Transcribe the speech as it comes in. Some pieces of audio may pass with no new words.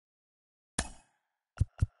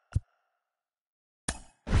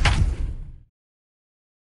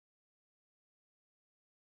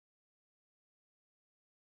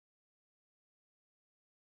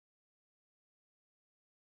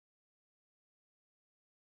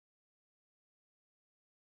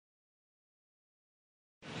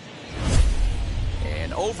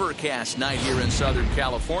overcast night here in Southern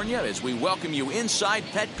California as we welcome you inside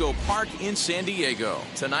Petco Park in San Diego.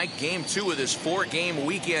 Tonight, Game 2 of this 4-game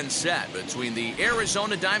weekend set between the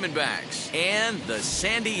Arizona Diamondbacks and the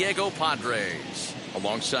San Diego Padres.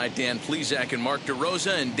 Alongside Dan Plesac and Mark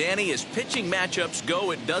DeRosa, and Danny, as pitching matchups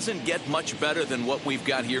go, it doesn't get much better than what we've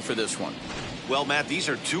got here for this one. Well, Matt, these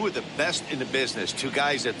are two of the best in the business. Two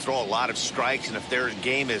guys that throw a lot of strikes, and if their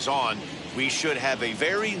game is on, we should have a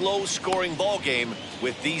very low-scoring ball game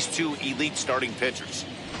with these two elite starting pitchers.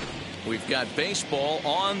 We've got baseball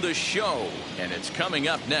on the show, and it's coming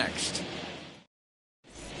up next.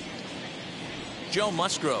 Joe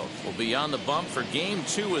Musgrove will be on the bump for Game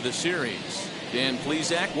 2 of the series. Dan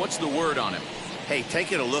Plesac, what's the word on him? Hey,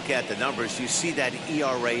 taking a look at the numbers, you see that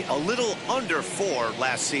ERA a little under 4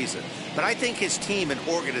 last season. But I think his team and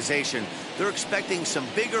organization, they're expecting some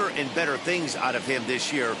bigger and better things out of him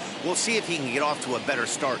this year. We'll see if he can get off to a better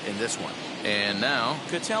start in this one. And now,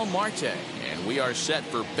 Ketel Marte. And we are set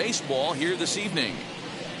for baseball here this evening.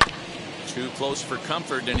 Too close for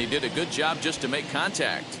comfort, and he did a good job just to make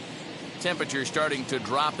contact. Temperature starting to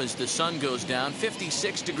drop as the sun goes down.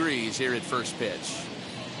 56 degrees here at first pitch.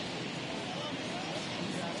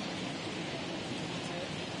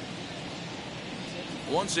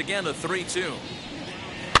 Once again, a 3-2.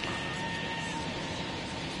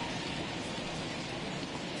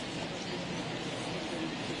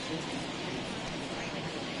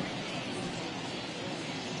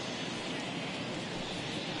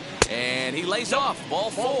 And he lays off. Ball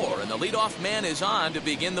 4, and the leadoff man is on to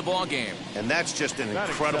begin the ball game. And that's just an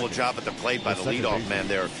incredible job at the plate by the leadoff man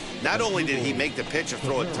there. Not only did he make the pitch and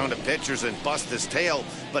throw a ton of pitchers and bust his tail,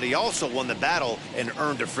 but he also won the battle and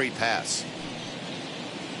earned a free pass.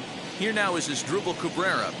 Here now is Asdrubal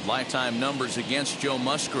Cabrera. Lifetime numbers against Joe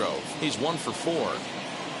Musgrove. He's 1 for 4.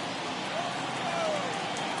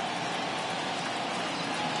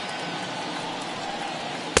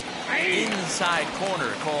 Inside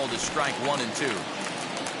corner, called a strike 1 and 2.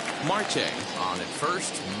 Marte on at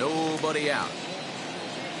first, nobody out.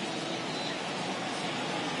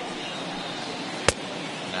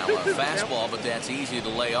 Now a fastball, but that's easy to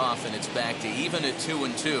lay off, and it's back to even at 2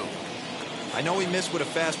 and 2. I know he missed with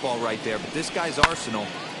a fastball right there, but this guy's arsenal,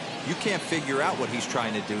 you can't figure out what he's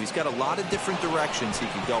trying to do. He's got a lot of different directions he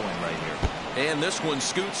can go in right here. And this one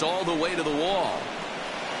scoots all the way to the wall.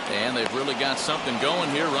 And they've really got something going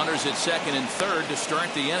here. Runners at second and third to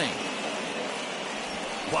start the inning.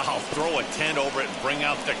 Wow, throw a tent over it and bring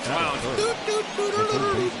out the clown.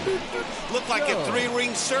 Look like a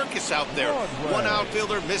 3-ring circus out there. One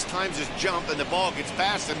outfielder mistimes his jump and the ball gets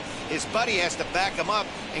past him. His buddy has to back him up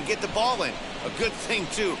and get the ball in. A good thing,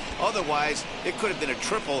 too. Otherwise, it could have been a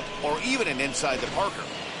triple or even an inside the Parker.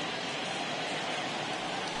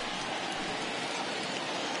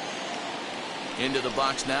 Into the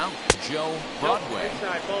box now, Joe Broadway.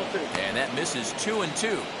 And that misses 2 and 2.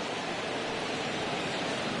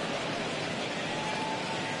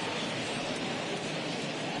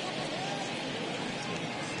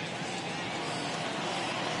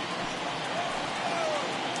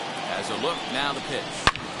 As a look, now the pitch.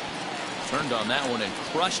 Turned on that one and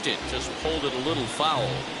crushed it. Just pulled it a little foul.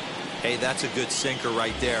 Hey, that's a good sinker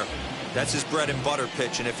right there. That's his bread and butter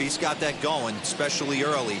pitch, and if he's got that going, especially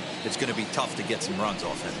early, it's going to be tough to get some runs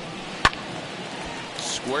off him.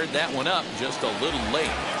 Squared that one up just a little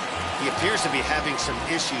late. He appears to be having some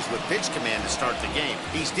issues with pitch command to start the game.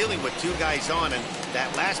 He's dealing with 2 guys on, and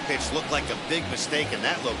that last pitch looked like a big mistake in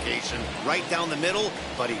that location, right down the middle,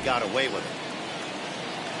 but he got away with it.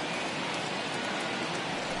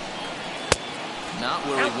 Not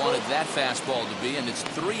where he wanted that fastball to be, and it's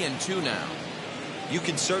 3 and 2 now. You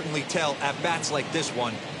can certainly tell at-bats like this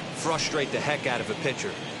one frustrate the heck out of a pitcher.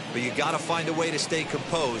 But you got to find a way to stay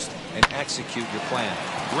composed and execute your plan.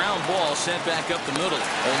 Ground ball sent back up the middle.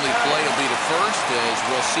 Only play will be to first as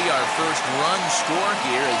we'll see our first run score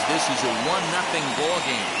here as this is a 1-0 ball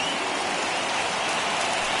game.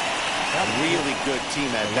 Really good team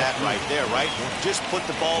at bat right there, right? Just put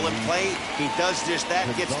the ball in play. He does just that,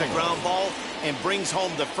 gets the ground ball, and brings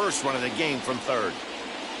home the first run of the game from third.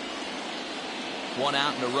 1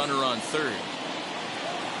 out and a runner on third.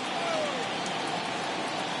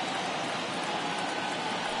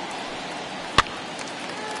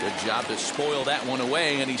 Good job to spoil that one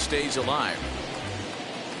away, and he stays alive.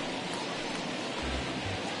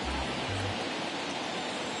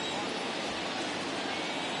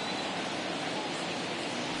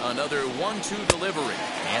 Another 1-2 delivery.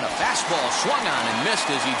 And a fastball swung on and missed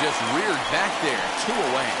as he just reared back there. 2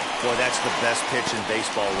 away. Boy, that's the best pitch in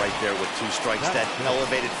baseball right there with 2 strikes. That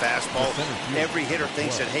elevated fastball. Every hitter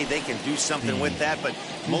thinks that, hey, they can do something with that. But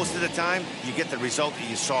most of the time, you get the result that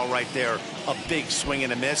you saw right there. A big swing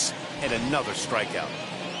and a miss and another strikeout.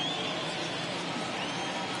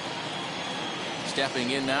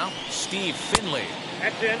 Stepping in now, Steve Finley.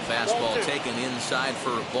 Fastball taken inside for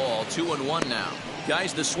a ball. 2-1 now.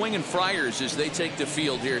 Guys, the swinging Friars as they take the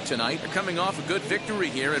field here tonight are coming off a good victory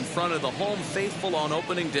here in front of the home faithful on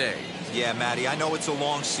opening day. Yeah, Matty, I know it's a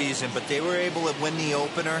long season, but they were able to win the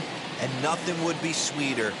opener, and nothing would be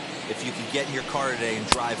sweeter if you could get in your car today and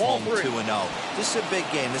drive home 2-0. This is a big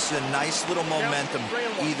game. This is a nice little momentum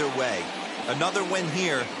either way. Another win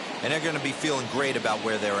here, and they're going to be feeling great about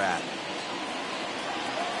where they're at.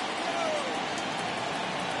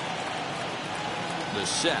 The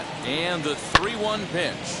set and the 3-1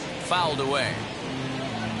 pitch fouled away.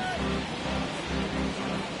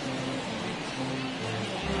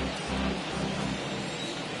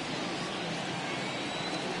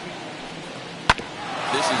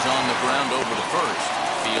 This is on the ground over to first.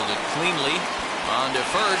 Fielded cleanly on to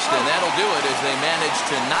first, and that'll do it as they manage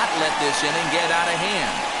to not let this inning get out of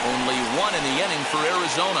hand. Only 1 in the inning for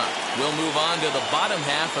Arizona. We'll move on to the bottom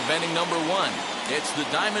half of inning number 1. It's the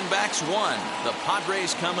Diamondbacks 1, the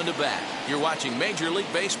Padres coming to bat. You're watching Major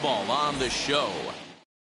League Baseball on the show.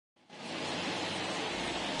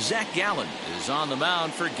 Zach Gallen is on the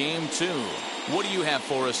mound for game 2. What do you have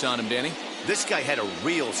for us on him, Danny? This guy had a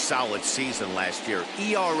real solid season last year.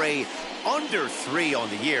 ERA under 3 on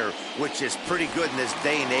the year, which is pretty good in this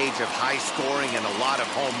day and age of high scoring and a lot of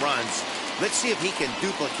home runs. Let's see if he can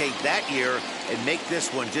duplicate that year and make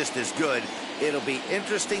this one just as good. It'll be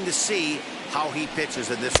interesting to see how he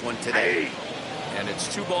pitches in this one today. And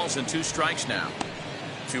it's 2 balls and 2 strikes now.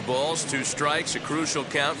 2 balls, 2 strikes, a crucial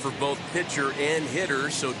count for both pitcher and hitter.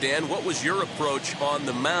 So, Dan, what was your approach on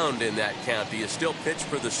the mound in that count? Do you still pitch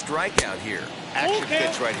for the strikeout here? Action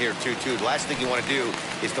pitch right here, 2-2. The last thing you want to do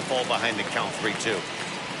is to fall behind the count 3-2.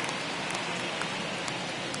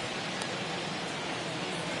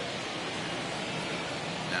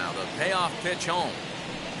 Now the payoff pitch home.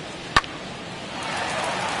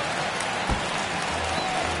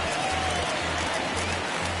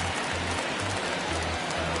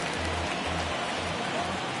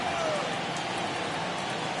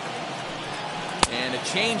 And a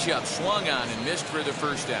changeup swung on and missed for the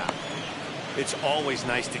first out. It's always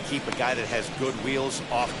nice to keep a guy that has good wheels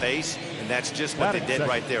off base, and that's just what they did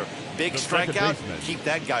right there. Big strikeout, keep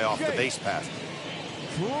that guy off the base path.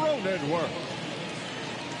 Cronenworth.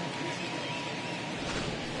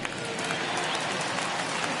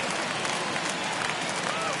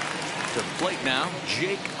 To the plate now,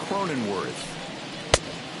 Jake Cronenworth.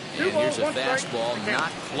 And here's a fastball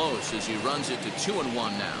not close as he runs it to 2-1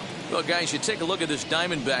 now. Well, guys, you take a look at this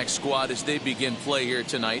Diamondback squad as they begin play here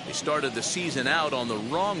tonight. They started the season out on the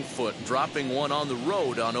wrong foot, dropping one on the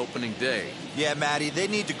road on opening day. Yeah, Matty, they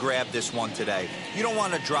need to grab this one today. You don't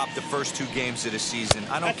want to drop the first 2 games of the season.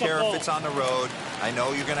 I don't care if it's on the road. I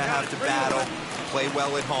know you're going to have to battle, play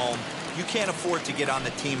well at home. You can't afford to get on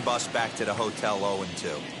the team bus back to the hotel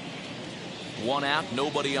 0-2. 1 out,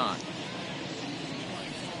 nobody on.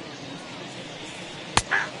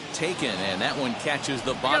 Taken, and that one catches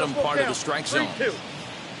the bottom part of the strike zone. 3-2.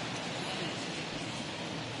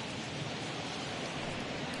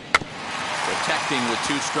 Protecting with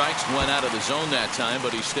 2 strikes, went out of the zone that time,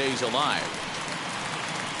 but he stays alive.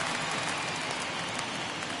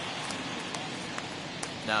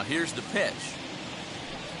 Now here's the pitch.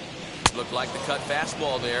 Looked like the cut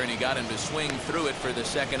fastball there, and he got him to swing through it for the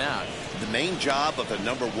second out. The main job of the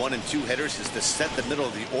number 1 and 2 hitters is to set the middle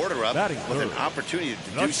of the order up with an opportunity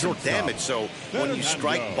to do some damage. So when you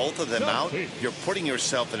strike both of them out, you're putting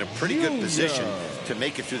yourself in a pretty good position to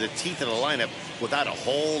make it through the teeth of the lineup without a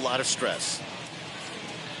whole lot of stress.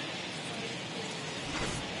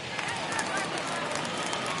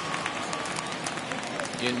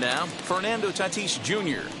 In now, Fernando Tatis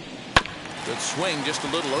Jr. Good swing just a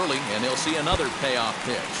little early, and they'll see another payoff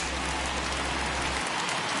pitch.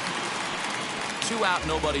 2 out,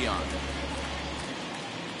 nobody on.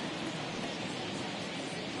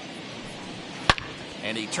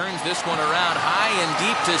 And he turns this one around high and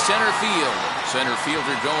deep to center field. Center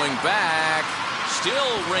fielder going back,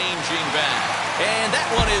 still ranging back. And that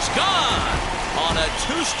one is gone on a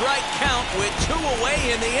 2-strike count with 2 away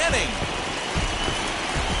in the inning.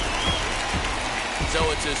 So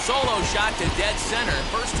it's a solo shot to dead center.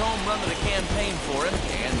 First home run of the campaign for him.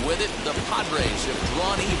 And with it, the Padres have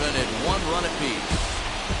drawn even at 1 run apiece.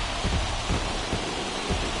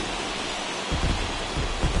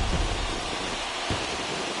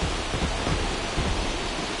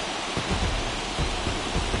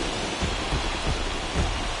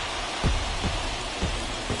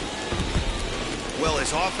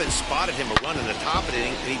 His offense spotted him a run in the top of the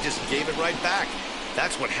inning, and he just gave it right back.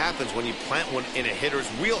 That's what happens when you plant one in a hitter's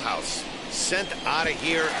wheelhouse. Sent out of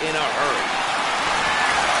here in a hurry.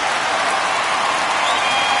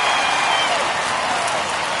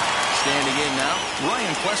 Standing in now,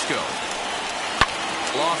 Ryan Plesko.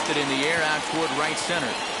 Lofted in the air out toward right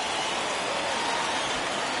center.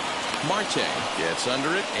 Marte gets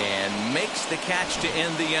under it and makes the catch to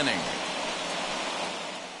end the inning.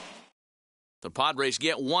 The Padres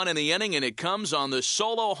get one in the inning, and it comes on the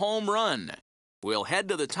solo home run. We'll head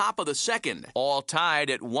to the top of the second, all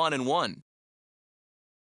tied at 1-1.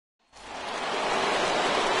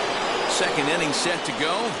 Second inning set to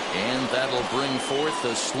go, and that'll bring forth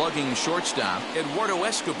the slugging shortstop, Eduardo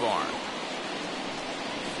Escobar.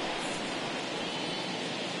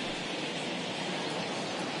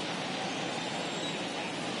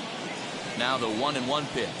 Now the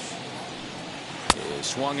 1-1 pitch is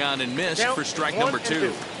swung on and missed for strike number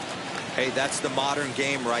 2. Hey, that's the modern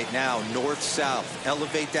game right now. North-south.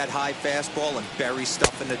 Elevate that high fastball and bury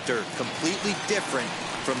stuff in the dirt. Completely different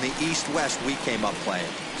from the east-west we came up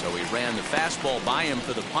playing. So he ran the fastball by him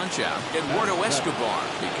for the punch-out. Eduardo Escobar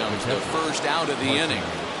becomes the first out of the inning.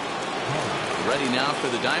 Ready now for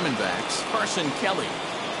the Diamondbacks, Carson Kelly.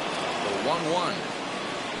 The 1-1.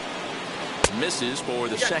 Misses for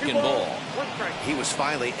the second ball. He was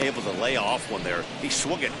finally able to lay off one there. He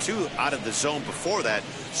swung at 2 out of the zone before that,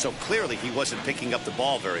 so clearly he wasn't picking up the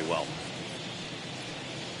ball very well.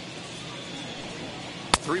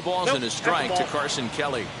 3 balls and a strike to Carson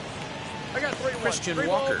Kelly. Christian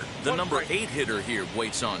Walker, the number 8 hitter here,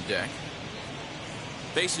 waits on deck.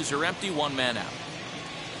 Bases are empty, 1 man out.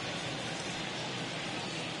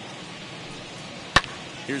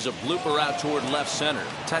 Here's a blooper out toward left center.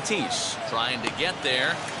 Tatis trying to get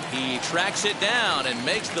there. He tracks it down and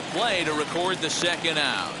makes the play to record the second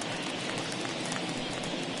out.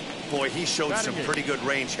 Boy, he showed some pretty good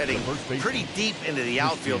range heading pretty deep into the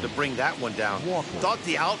outfield to bring that one down. Thought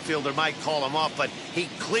the outfielder might call him up, but he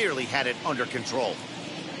clearly had it under control.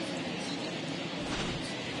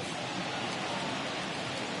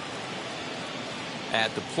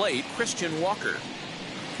 At the plate, Christian Walker.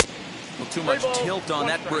 Well, too much tilt on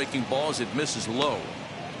that breaking ball as it misses low.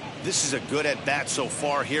 This is a good at-bat so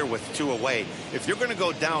far here with 2 away. If you're going to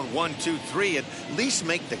go down 1-2-3, at least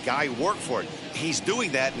make the guy work for it. He's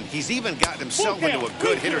doing that, and he's even gotten himself into a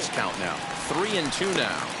good hitter's count now. 3-2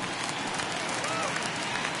 now.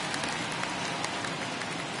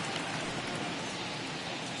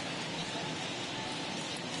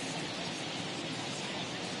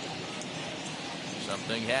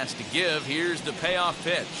 Something has to give. Here's the payoff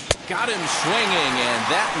pitch. Got him swinging, and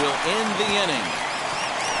that will end the inning.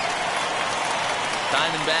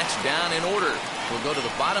 Diamondbacks down in order. We'll go to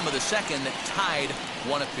the bottom of the second, tied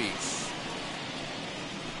 1 apiece.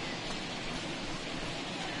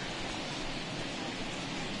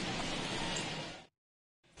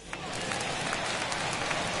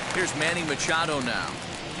 Here's Manny Machado now.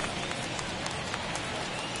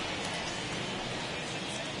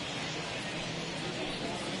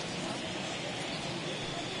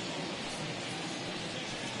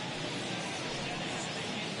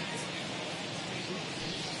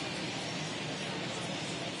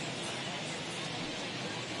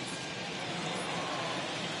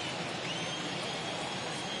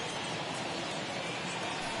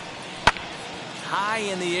 High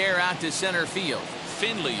in the air out to center field.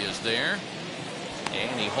 Finley is there,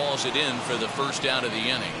 and he hauls it in for the first out of the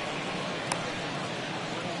inning.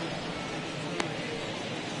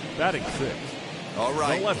 Batting 6. All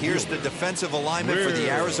right, here's the defensive alignment for the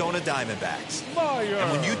Arizona Diamondbacks.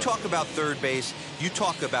 And when you talk about third base, you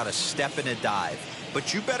talk about a step and a dive.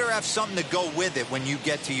 But you better have something to go with it when you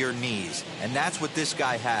get to your knees. And that's what this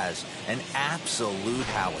guy has, an absolute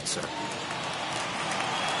howitzer.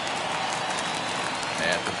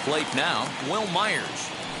 At the plate now, Will Myers.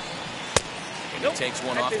 And he takes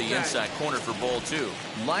one off the inside corner for ball 2.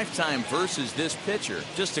 Lifetime versus this pitcher.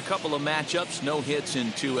 Just a couple of matchups, no hits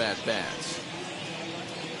in 2 at-bats.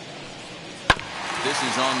 This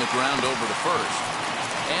is on the ground over to first.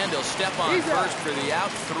 And he'll step on first for the out,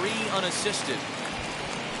 3 unassisted.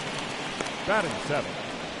 Batting 7.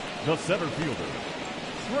 The center fielder,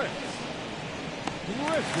 Trent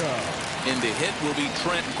Grisham. In the hit will be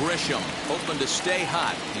Trent Grisham, hoping to stay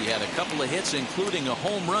hot. He had a couple of hits, including a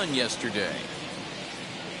home run yesterday.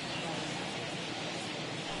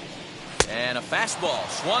 And a fastball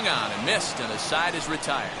swung on and missed, and the side is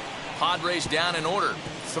retired. Padres down in order.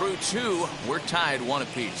 Through 2, we're tied 1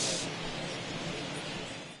 apiece.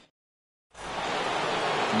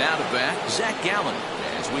 Now to bat, Zach Gallen,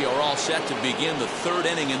 as we are all set to begin the 3rd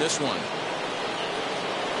inning in this one.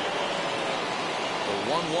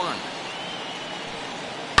 1-1.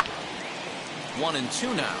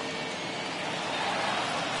 1-2 now.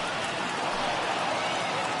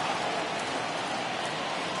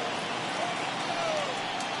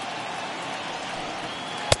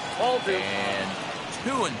 And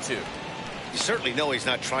 2-2. You certainly know he's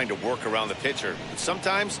not trying to work around the pitcher. But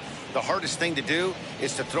sometimes the hardest thing to do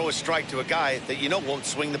is to throw a strike to a guy that you know won't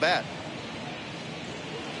swing the bat.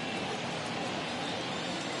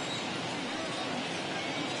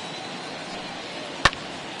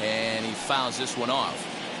 And he fouls this one off.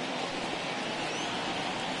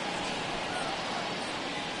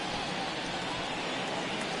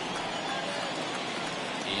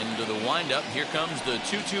 Into the windup. Here comes the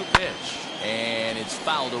 2-2 pitch. And it's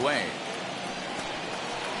fouled away.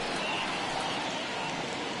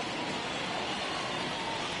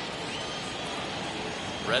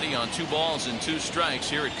 Ready on 2 balls and 2 strikes.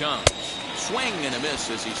 Here it comes. Swing and a miss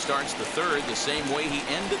as he starts the third the same way he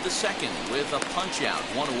ended the second with a punch out,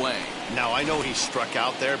 1 away. Now I know he struck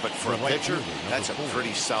out there, but for a pitcher, that's a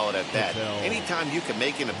pretty solid at bat. Anytime you can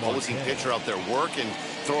make an opposing pitcher out there work and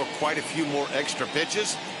throw quite a few more extra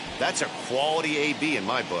pitches, that's a quality AB in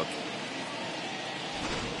my book.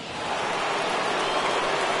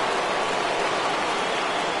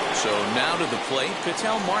 So now to the plate,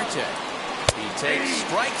 Ketel Marte. He takes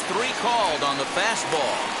strike 3 called on the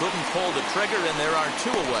fastball. Couldn't pull the trigger, and there are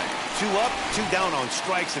 2 away. 2 up, 2 down on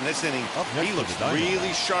strikes in this inning. He looks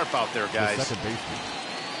really sharp out there, guys. The second baseman,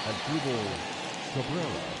 Asdrubal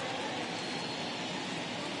Cabrera.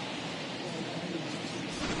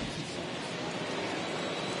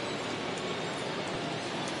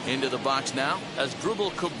 Into the box now,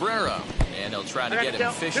 Asdrubal Cabrera. And they'll try to get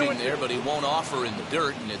him fishing there, but he won't offer in the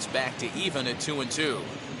dirt, and it's back to even at 2-2.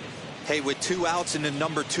 Hey, with 2 outs in the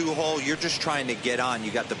number 2 hole, you're just trying to get on. You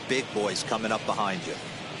got the big boys coming up behind you.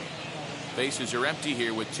 Bases are empty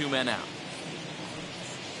here with 2 men out.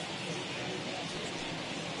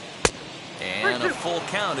 And a full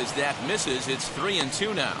count as that misses. It's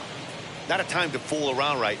 3-2 now. Not a time to fool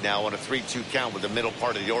around right now on a 3-2 count with the middle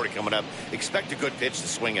part of the order coming up. Expect a good pitch to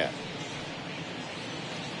swing at.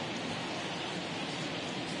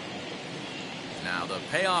 Now the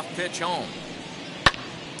payoff pitch home.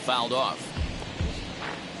 Fouled off.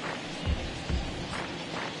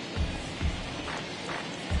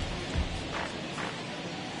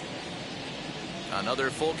 Another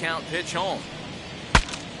full count pitch home.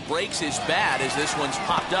 Breaks his bat as this one's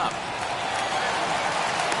popped up.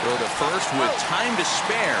 Throw to first with time to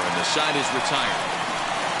spare, and the side is retired.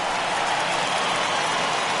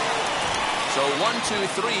 So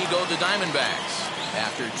 1-2-3 go the Diamondbacks.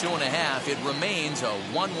 After 2.5, it remains a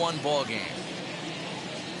 1-1 ball game.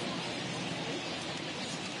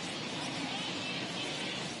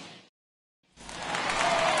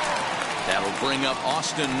 That'll bring up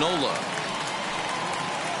Austin Nola.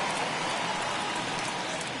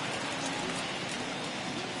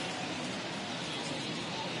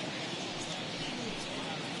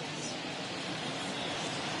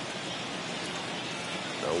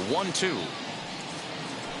 The 1-2.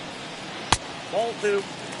 Ball 2.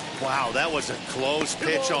 Wow, that was a close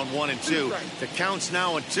pitch on 1 and 2. The count's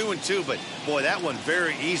now on 2 and 2, but boy, that one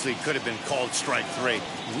very easily could have been called strike 3.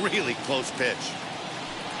 Really close pitch.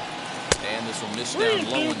 And this will miss down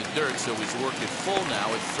low in the dirt, so he's worked it full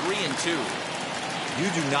now at 3-2. You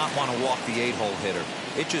do not want to walk the 8-hole hitter.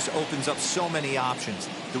 It just opens up so many options.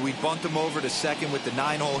 Do we bunt him over to second with the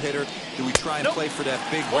 9-hole hitter? Do we try and play for that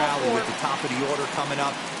big rally with the top of the order coming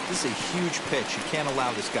up? This is a huge pitch. You can't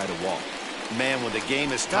allow this guy to walk. Man, when the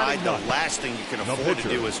game is tied, the last thing you can afford to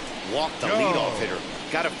do is walk the leadoff hitter.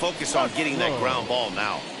 Got to focus on getting that ground ball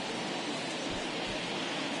now.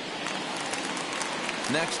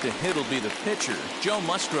 Next to hit will be the pitcher, Joe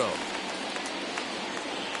Musgrove.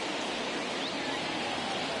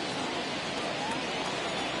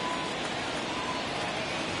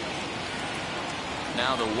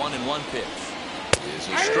 Now the 1-1 pitch is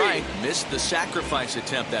a strike. Missed the sacrifice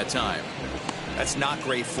attempt that time. That's not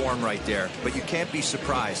great form right there, but you can't be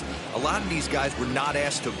surprised. A lot of these guys were not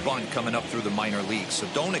asked to bunt coming up through the minor leagues, so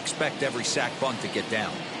don't expect every sac bunt to get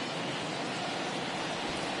down.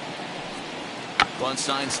 Bunt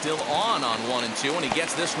sign still on 1 and 2, and he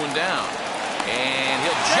gets this one down. And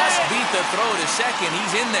he'll just beat the throw to second.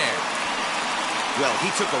 He's in there. Well,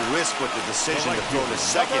 he took a risk with the decision to throw to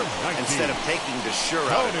second instead of taking the sure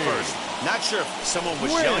out at first. Not sure if someone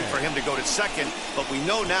was yelling for him to go to second, but we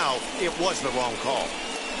know now it was the wrong call.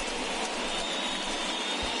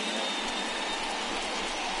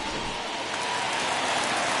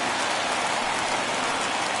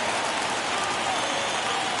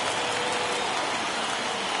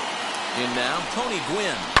 In now, Tony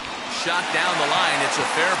Gwynn. Shot down the line. It's a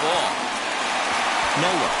fair ball.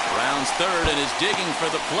 Nola rounds third and is digging for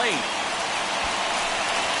the plate.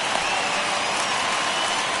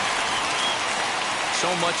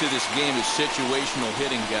 So much of this game is situational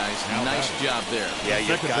hitting, guys. Nice job there. Yeah,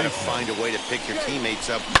 you've got to find a way to pick your teammates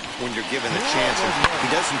up when you're given the chance. And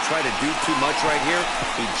he doesn't try to do too much right here.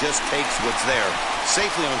 He just takes what's there.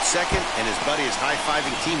 Safely on second, and his buddy is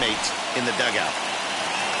high-fiving teammates in the dugout.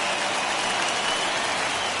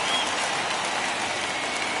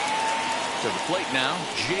 To the plate now,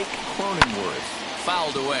 Jake Cronenworth.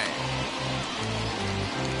 Fouled away.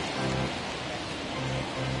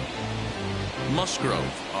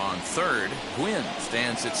 Musgrove on third. Gwynn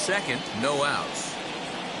stands at second. No outs.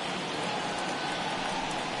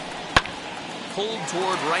 Pulled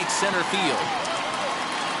toward right center field.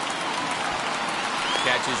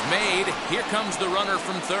 Catch is made. Here comes the runner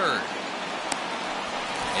from third.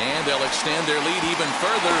 And they'll extend their lead even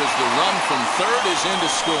further as the run from third is in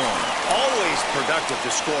to score. Always productive to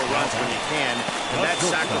score runs when you can. And that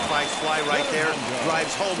sacrifice fly right there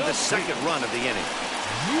drives home the second run of the inning.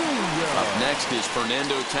 Up next is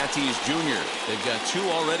Fernando Tatis Jr. They've got two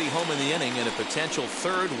already home in the inning and a potential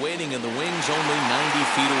third waiting in the wings only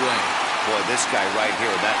 90 feet away. Boy, this guy right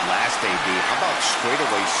here, that last AB, how about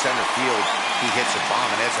straightaway center field? He hits a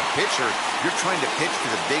bomb, and as a pitcher, you're trying to pitch to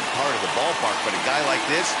the big part of the ballpark, but a guy like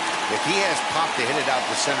this, if he has pop to hit it out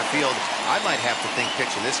to center field, I might have to think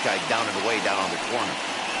pitching this guy down and away down on the corner.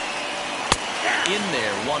 In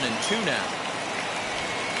there, 1-2 now.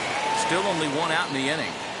 Still only one out in the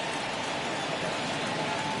inning.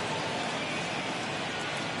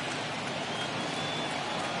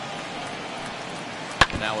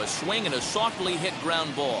 Now a swing and a softly hit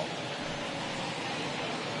ground ball.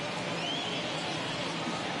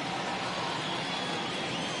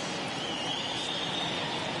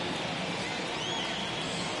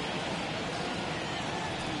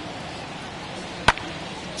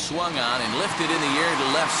 Swung on and lifted in the air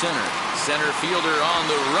to left center. Center fielder on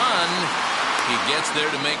the run. He gets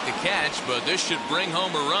there to make the catch, but this should bring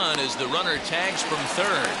home a run as the runner tags from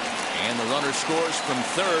third. And the runner scores from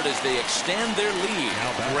third as they extend their lead.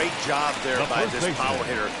 Great job there by this power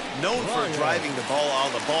hitter. Known for driving the ball out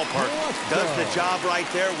of the ballpark. Does the job right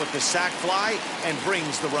there with the sac fly and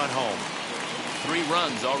brings the run home. 3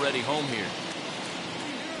 runs already home here.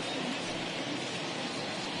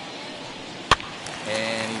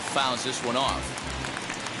 And he fouls this one off.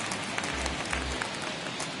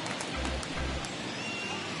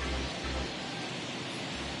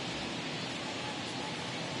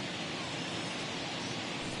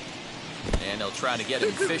 And they'll try to get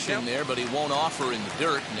him fishing there, but he won't offer in the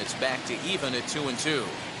dirt, and it's back to even at 2-2.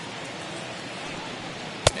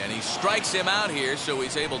 And he strikes him out here, so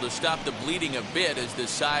he's able to stop the bleeding a bit as this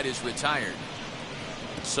side is retired.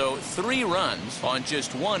 So 3 runs on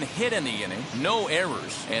just 1 hit in the inning, no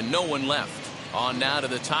errors, and no one left. On now to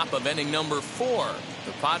the top of inning number 4.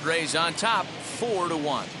 The Padres on top,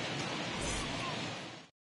 4-1.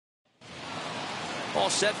 All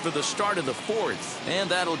set for the start of the 4th, and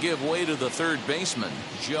that'll give way to the third baseman,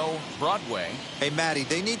 Joe Broadway. Hey, Matty,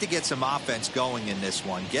 they need to get some offense going in this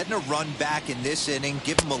one. Getting a run back in this inning,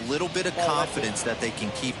 give them a little bit of confidence that they can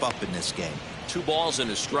keep up in this game. 2 balls and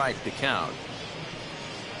a strike to count.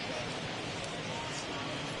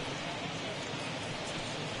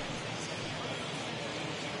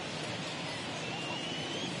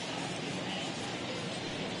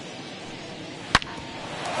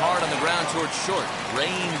 Hard on the ground towards short.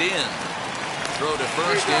 Reined in. Throw to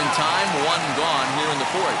first in time. 1 gone here in the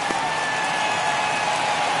 4th.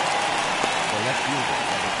 The left fielder,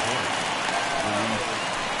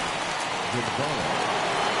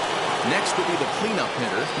 Next will be the cleanup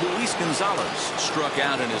hitter, Luis Gonzalez. Struck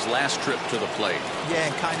out in his last trip to the plate. Yeah,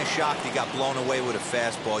 and kind of shocked he got blown away with a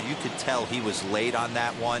fastball. You could tell he was late on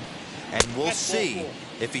that one. And we'll see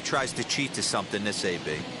if he tries to cheat to something this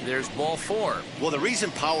AB. There's ball 4. Well, the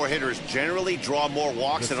reason power hitters generally draw more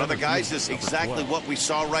walks than other guys is exactly what we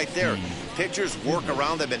saw right there. Pitchers work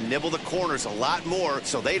around them and nibble the corners a lot more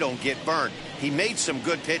so they don't get burned. He made some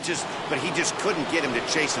good pitches, but he just couldn't get him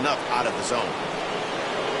to chase enough out of the zone.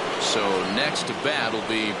 So next to bat will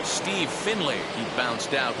be Steve Finley. He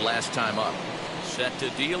bounced out last time up. Set to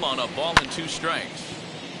deal on a ball and 2 strikes.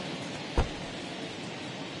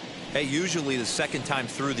 Hey, usually the second time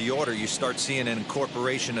through the order, you start seeing an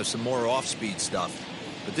incorporation of some more off-speed stuff.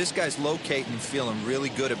 But this guy's locating, feeling really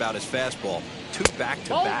good about his fastball. 2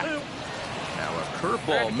 back-to-back. Now a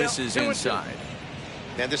curveball misses inside.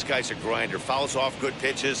 Man, this guy's a grinder. Fouls off good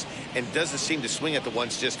pitches and doesn't seem to swing at the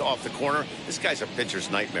ones just off the corner. This guy's a pitcher's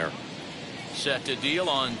nightmare. Set to deal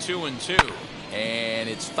on 2-2, and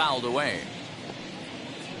it's fouled away.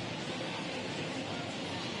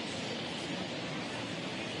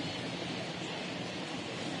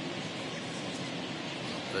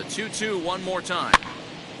 The 2-2 one more time.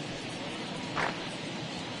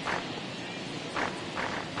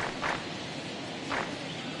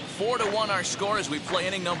 Four to 1 our score as we play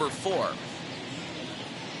inning number 4.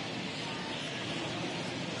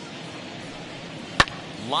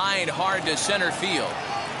 Lined hard to center field.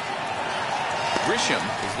 Grisham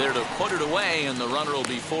is there to put it away, and the runner will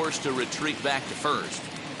be forced to retreat back to first.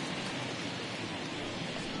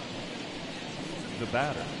 The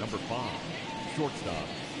batter, number 5, shortstop,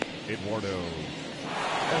 Eduardo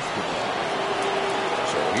Escobar.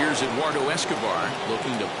 So here's Eduardo Escobar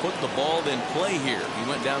looking to put the ball in play here. He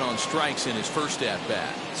went down on strikes in his first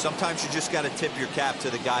at-bat. Sometimes you just got to tip your cap to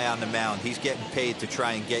the guy on the mound. He's getting paid to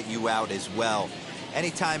try and get you out as well.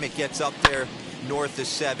 Anytime it gets up there north of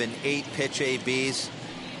 7, 8 pitch ABs,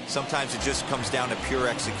 sometimes it just comes down to pure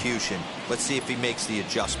execution. Let's see if he makes the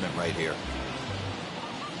adjustment right here.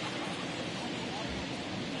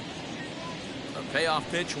 A payoff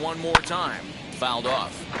pitch one more time. Fouled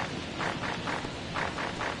off.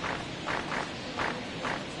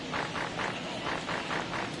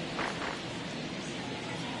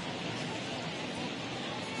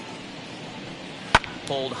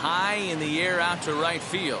 Pulled high in the air out to right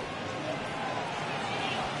field.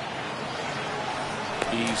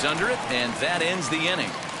 He's under it, and that ends the inning.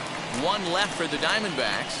 One left for the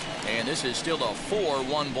Diamondbacks, and this is still a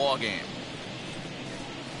 4-1 ball game.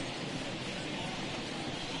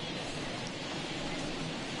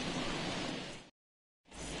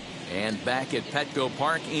 And back at Petco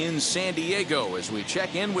Park in San Diego as we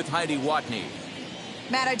check in with Heidi Watney.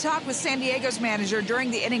 Matt, I talked with San Diego's manager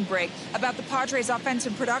during the inning break about the Padres'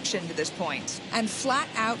 offensive production to this point. And flat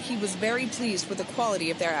out, he was very pleased with the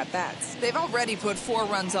quality of their at-bats. They've already put 4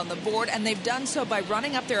 runs on the board, and they've done so by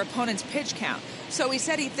running up their opponent's pitch count. So he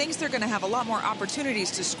said he thinks they're going to have a lot more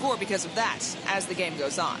opportunities to score because of that as the game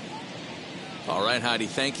goes on. All right, Heidi,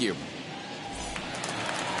 thank you.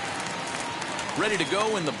 Ready to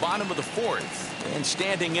go in the bottom of the 4th. And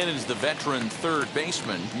standing in is the veteran third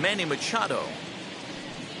baseman, Manny Machado.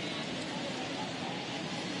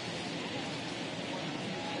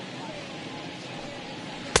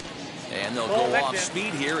 And they'll go off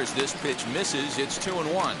speed here as this pitch misses. It's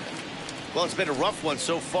 2-1. Well, it's been a rough one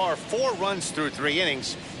so far. 4 runs through 3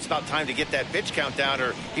 innings. It's about time to get that pitch count down,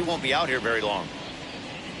 or he won't be out here very long.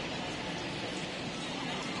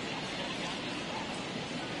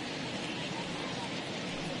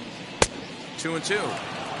 Two and two.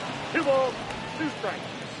 2 balls, 2 strikes.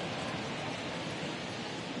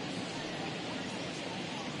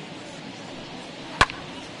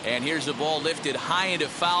 And here's the ball lifted high into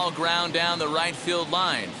foul ground down the right field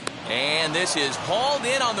line. And this is hauled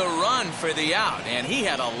in on the run for the out. And he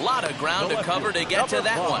had a lot of ground to cover to get to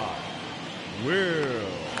that one. Will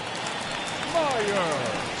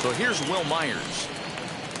Myers. So here's Will Myers.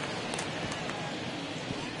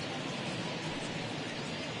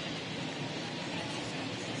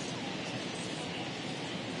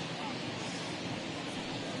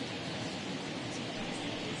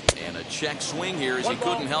 And a check swing here as he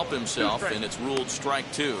couldn't help himself, and it's ruled strike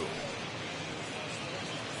 2.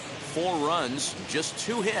 4 runs, just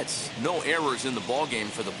 2 hits, no errors in the ballgame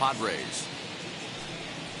for the Padres.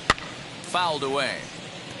 Fouled away.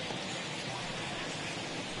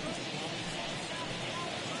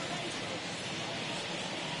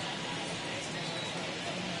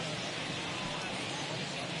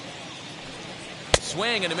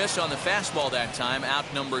 Swing and a miss on the fastball that time, out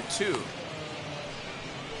number 2.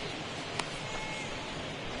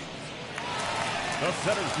 The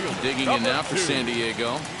center fielder, Digging in now for San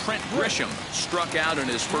Diego, Trent Grisham struck out in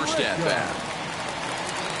his first at-bat.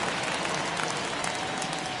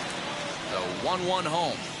 The 1-1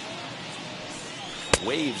 home.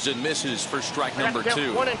 Waves and misses for strike number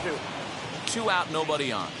 2. 1 and 2. 2 out,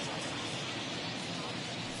 nobody on.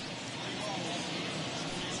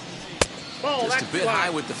 Ball, Just a bit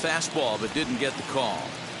high with the fastball, but didn't get the call.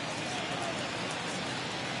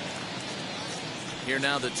 Here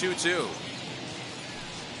now the 2-2.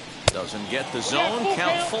 Doesn't get the zone.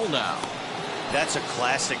 Count full now. That's a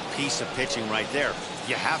classic piece of pitching right there.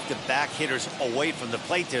 You have to back hitters away from the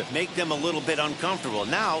plate to make them a little bit uncomfortable.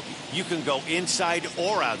 Now you can go inside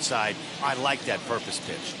or outside. I like that purpose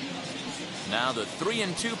pitch. Now the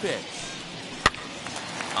 3-2 pitch.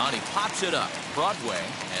 On, he pops it up. Broadway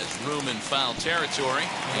has room in foul territory,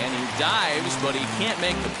 and he dives, but he can't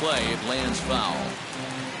make the play. It lands foul.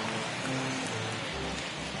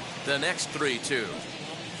 The next 3-2.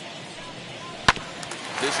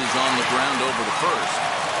 This is on the ground over to first.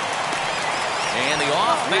 And the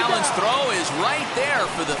off-balance throw is right there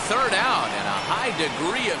for the third out, and a high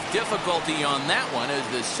degree of difficulty on that one as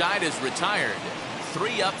the side is retired.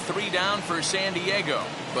 3 up, 3 down for San Diego,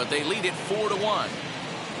 but they lead it 4-1.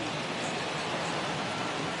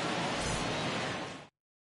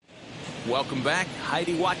 Welcome back.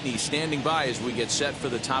 Heidi Watney standing by as we get set for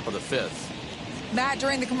the top of the 5th. Matt,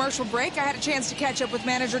 during the commercial break, I had a chance to catch up with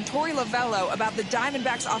manager Torey Lovello about the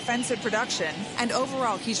Diamondbacks' offensive production. And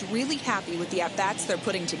overall, he's really happy with the at-bats they're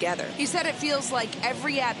putting together. He said it feels like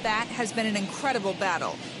every at-bat has been an incredible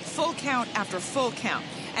battle. Full count after full count.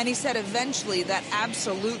 And he said eventually that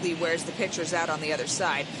absolutely wears the pitchers out on the other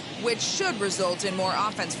side, which should result in more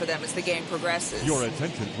offense for them as the game progresses. Your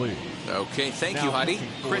attention, please. Okay, thank you, Heidi.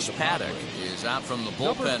 Chris Paddock is out from the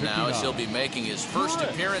bullpen now as he'll be making his first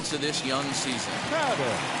appearance of this young season.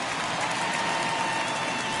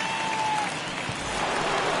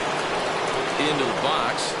 Into the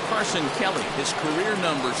box, Carson Kelly. His career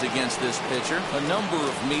numbers against this pitcher. A number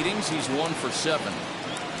of meetings, he's 1 for 7.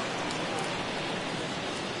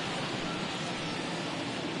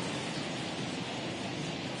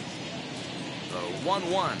 The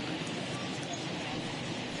 1-1.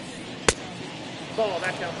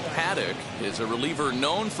 Paddock is a reliever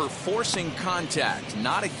known for forcing contact.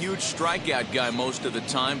 Not a huge strikeout guy most of the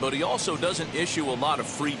time, but he also doesn't issue a lot of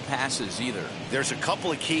free passes either. There's a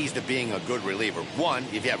couple of keys to being a good reliever. One,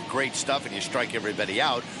 if you have great stuff and you strike everybody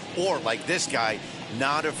out, or like this guy,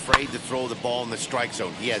 not afraid to throw the ball in the strike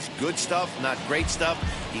zone. He has good stuff, not great stuff.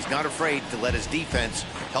 He's not afraid to let his defense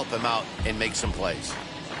help him out and make some plays.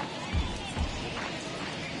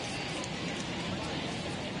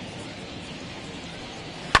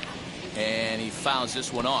 And he fouls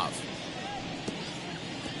this one off.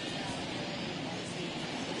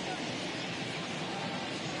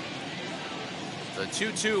 The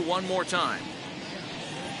 2-2 one more time.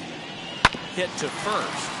 Hit to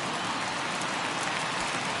first.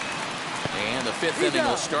 And the 5th inning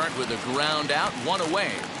will start with a ground out, 1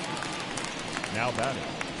 away. Now batting,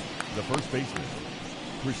 the first baseman,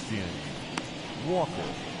 Christian Walker.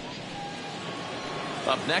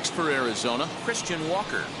 Up next for Arizona, Christian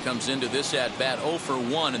Walker comes into this at-bat 0 for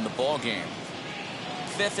 1 in the ballgame.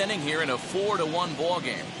 5th inning here in a 4-1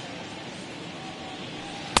 ballgame.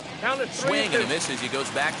 Swing and a miss as he goes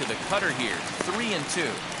back to the cutter here.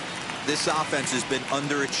 3-2. This offense has been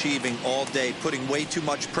underachieving all day, putting way too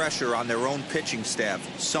much pressure on their own pitching staff.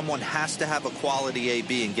 Someone has to have a quality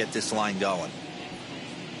AB and get this line going.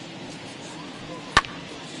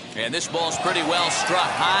 And this ball's pretty well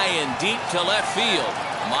struck high and deep to left field.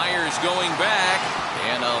 Myers going back,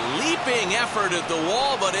 and a leaping effort at the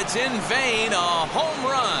wall, but it's in vain. A home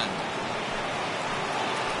run.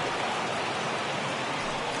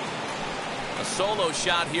 A solo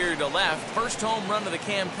shot here to left. First home run of the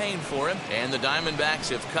campaign for him. And the Diamondbacks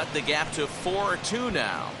have cut the gap to 4-2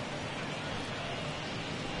 now.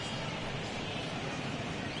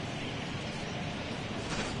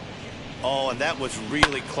 Oh, and that was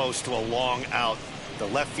really close to a long out. The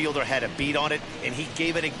left fielder had a beat on it, and he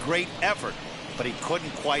gave it a great effort, but he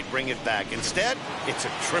couldn't quite bring it back. Instead, it's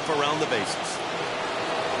a trip around the bases.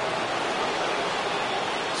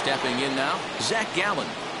 Stepping in now, Zach Gallen.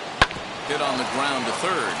 Hit on the ground to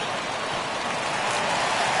third.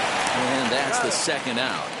 And that's the second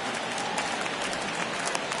out.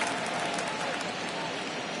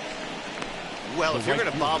 Well, if you're going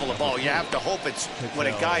to bobble a ball, you have to hope it's when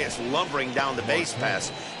a guy is lumbering down the base pass.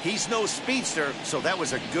 He's no speedster, so that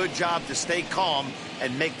was a good job to stay calm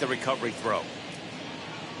and make the recovery throw.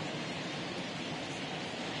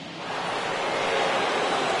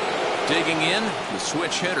 Digging in, the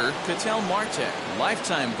switch hitter, Ketel Marte.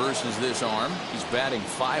 Lifetime versus this arm. He's batting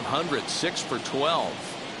 .500, 6 for 12.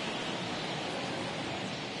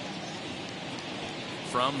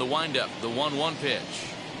 From the windup, the 1-1 pitch.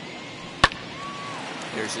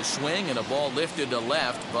 There's a swing and a ball lifted to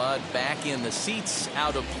left, but back in the seats,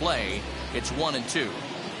 out of play. It's 1-2.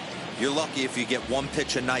 You're lucky if you get one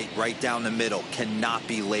pitch a night right down the middle. Cannot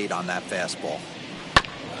be late on that fastball.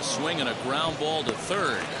 A swing and a ground ball to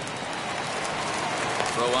third.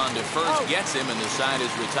 Throw on to first gets him, and the side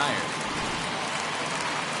is retired.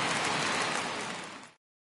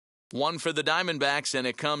 1 for the Diamondbacks, and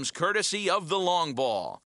it comes courtesy of the long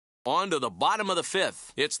ball. On to the bottom of the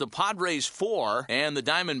 5th. It's the Padres 4 and the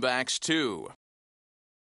Diamondbacks 2.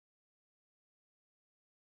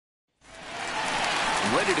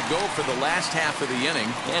 Ready to go for the last half of the inning.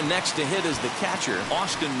 And next to hit is the catcher,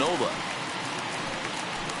 Austin Nola.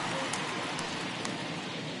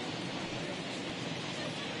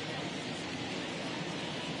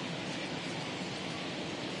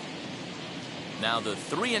 Now the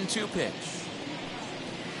 3-2 pitch.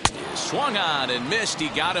 Swung on and missed. He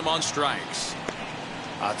got him on strikes.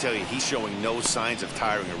 I'll tell you, he's showing no signs of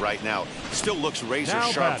tiring right now. Still looks razor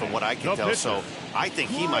Now sharp batting, from what I can the tell. pitcher. So I think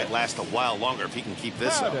he might last a while longer if he can keep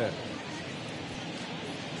this up.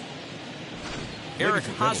 Eric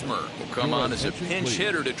Hosmer will come on as a pinch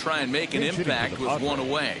hitter to try and make an impact with one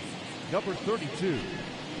away. Number 32,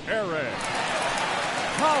 Eric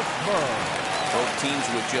Hosmer. Both teams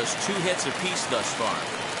with just 2 hits apiece thus far.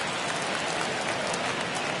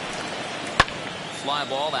 Fly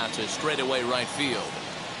ball out to straightaway right field.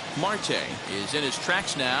 Marte is in his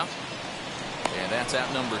tracks now. And that's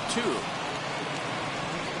out number 2.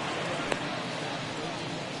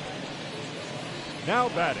 Now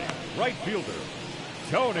batting, right fielder,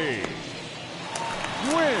 Tony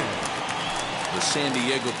Gwynn. The San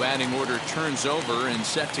Diego batting order turns over and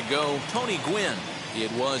set to go. Tony Gwynn. It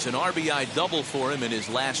was an RBI double for him in his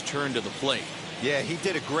last turn to the plate. Yeah, he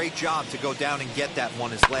did a great job to go down and get that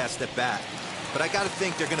one his last at bat. But I got to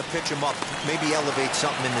think they're going to pitch him up, maybe elevate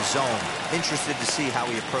something in the zone. Interested to see how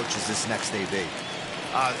he approaches this next AB.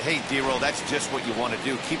 Hey, D-Roll, that's just what you want to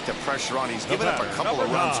do. Keep the pressure on. He's given up a couple of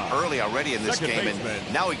runs early already in this game,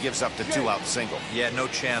 and now he gives up the 2-out single. Yeah, no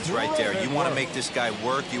chance right there. You want to make this guy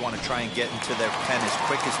work. You want to try and get into their pen as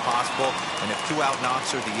quick as possible. And if 2-out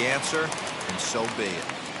knocks are the answer, then so be it.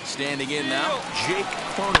 Standing in now, Jake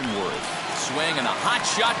Cronenworth. Swing and a hot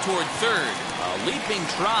shot toward third. A leaping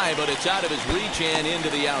try, but it's out of his reach and into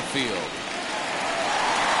the outfield.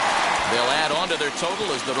 They'll add on to their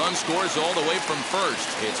total as the run scores all the way from first.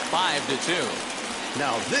 It's 5-2.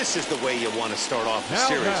 Now this is the way you want to start off the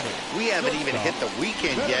series. We haven't even hit the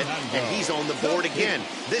weekend yet, and he's on the board again,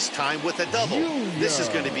 this time with a double. This is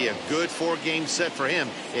going to be a good 4-game set for him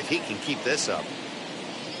if he can keep this up.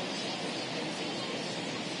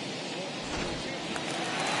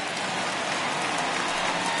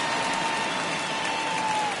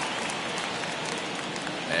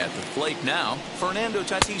 At the plate now, Fernando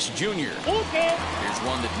Tatis Jr. Okay. Here's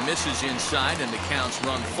one that misses inside, and the count's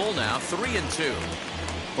run full now, 3-2.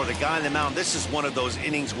 For the guy on the mound, this is one of those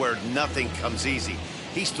innings where nothing comes easy.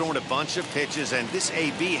 He's thrown a bunch of pitches, and this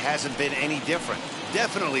AB hasn't been any different.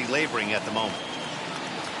 Definitely laboring at the moment.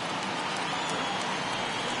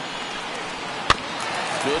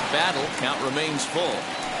 Good battle. Count remains full.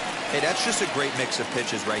 Hey, that's just a great mix of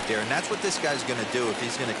pitches right there, and that's what this guy's going to do if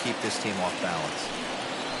he's going to keep this team off balance.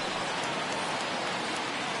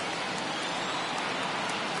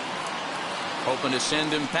 Hoping to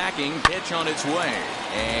send him packing. Pitch on its way.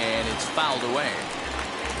 And it's fouled away.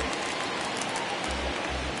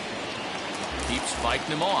 Keeps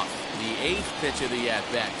fighting him off. The 8th pitch of the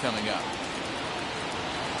at-bat coming up.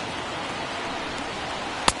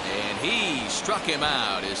 And he struck him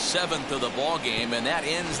out, his 7th of the ball game, and that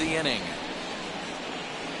ends the inning.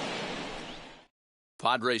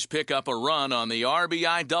 Padres pick up a run on the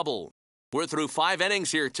RBI double. We're through 5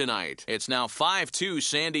 innings here tonight. It's now 5-2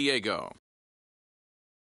 San Diego.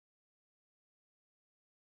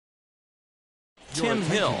 Tim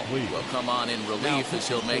Hill will come on in relief as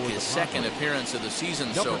he'll make his 2nd appearance of the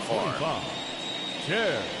season so far.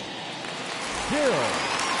 Tim Hill.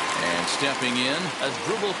 And stepping in,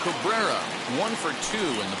 Asdrubal Cabrera, 1 for 2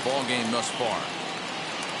 in the ball game thus far.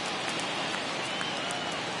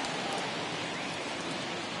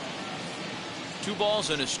 Two balls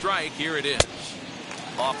and a strike. Here it is.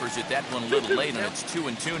 Offers it that one a little late, and it's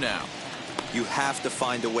 2-2 now. You have to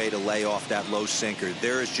find a way to lay off that low sinker.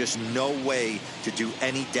 There is just no way to do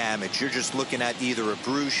any damage. You're just looking at either a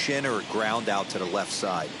bruised shin or a ground out to the left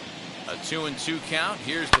side. A 2-2 count.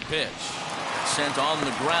 Here's the pitch. Sent on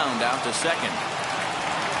the ground out to second.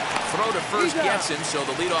 Throw to first gets him, so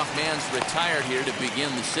the leadoff man's retired here to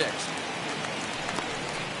begin the 6th.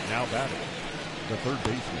 Now batting, the third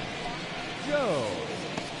baseman, Joe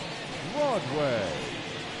Broadway.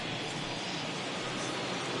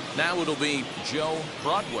 Now it'll be Joe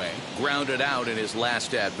Broadway, grounded out in his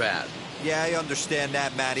last at-bat. Yeah, I understand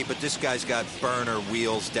that, Matty, but this guy's got burner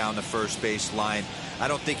wheels down the first base line. I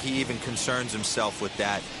don't think he even concerns himself with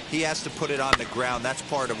that. He has to put it on the ground. That's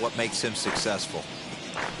part of what makes him successful.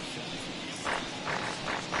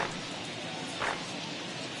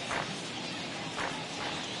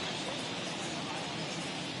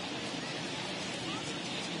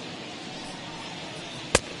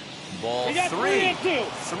 Ball 3.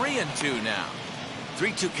 3-2 now.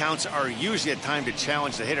 3-2 counts are usually a time to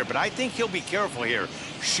challenge the hitter, but I think he'll be careful here.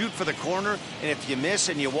 Shoot for the corner, and if you miss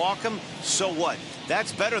and you walk him, so what?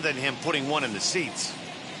 That's better than him putting one in the seats.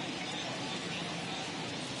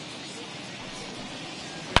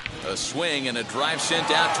 A swing and a drive sent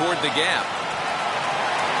out toward the gap.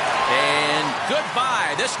 And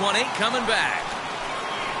Goodbye. This one ain't coming back.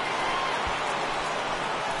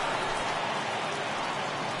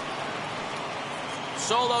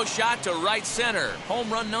 Solo shot to right center. Home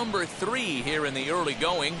run number 3 here in the early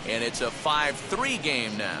going, and it's a 5-3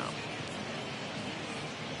 game now.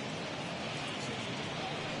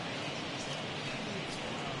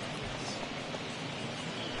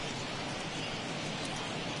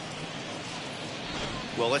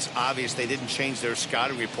 Well, it's obvious they didn't change their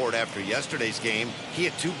scouting report after yesterday's game. He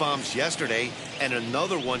had 2 bombs yesterday and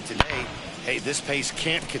another one today. Hey, this pace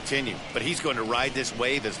can't continue, but he's going to ride this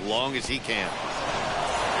wave as long as he can.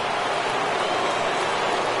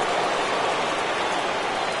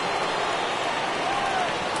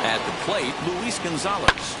 At the plate, Luis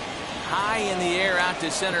Gonzalez. High in the air out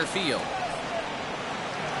to center field.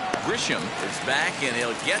 Grisham is back, and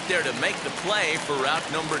he'll get there to make the play for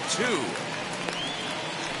route number 2.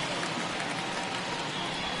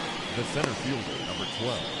 The center fielder, number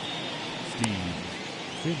 12, Steve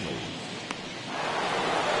Finley.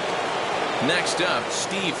 Next up,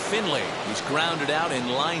 Steve Finley. He's grounded out and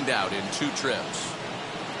lined out in 2 trips.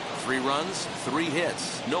 3 runs, 3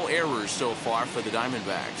 hits. No errors so far for the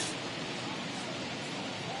Diamondbacks.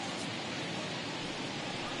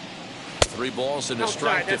 3 balls and a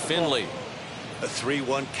strike to Finley. A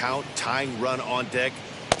 3-1 count, tying run on deck.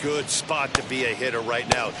 Good spot to be a hitter right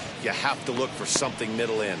now. You have to look for something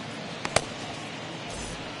middle in.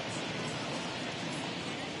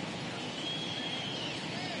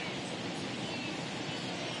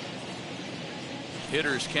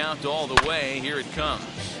 Hitters count all the way. Here it comes.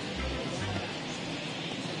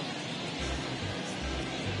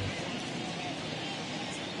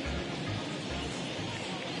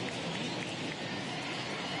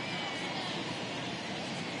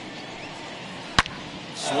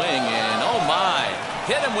 Swing, and oh my,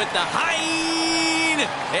 hit him with the high,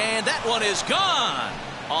 and that one is gone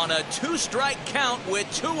on a 2-strike count with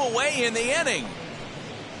 2 away in the inning.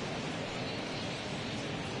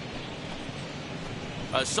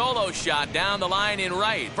 A solo shot down the line in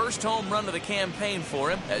right. First home run of the campaign for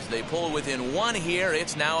him. As they pull within 1 here,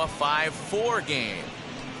 it's now a 5-4 game.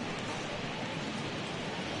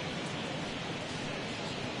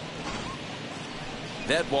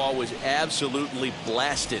 That ball was absolutely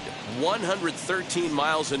blasted. 113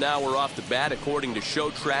 miles an hour off the bat, according to Show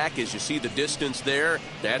Track. As you see the distance there,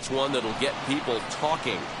 that's one that'll get people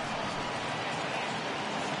talking.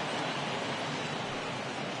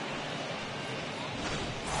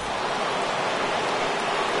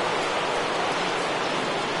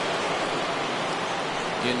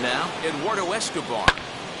 In now, Eduardo Escobar.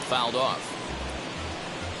 Fouled off.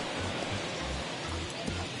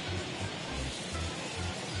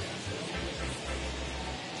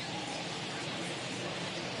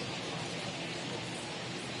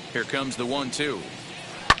 Here comes the 1-2.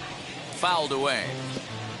 Fouled away.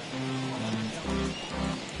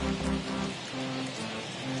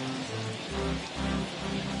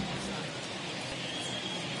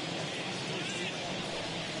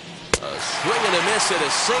 A swing and a miss at a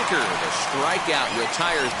sinker. The strikeout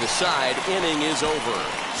retires the side. Inning is over.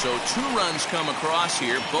 So 2 runs come across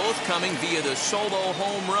here, both coming via the solo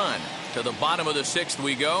home run. To the bottom of the 6th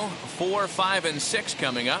we go. 4, 5, and 6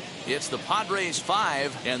 coming up. It's the Padres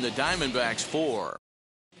 5 and the Diamondbacks 4.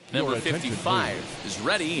 Number 55 is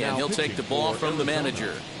ready, and he'll take the ball from the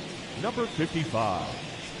manager. Number 55.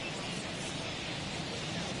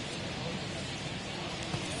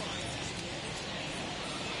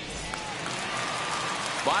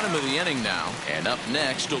 Bottom of the inning now, and up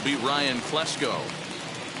next will be Ryan Klesko.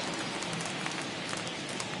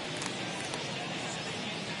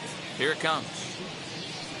 Here it comes.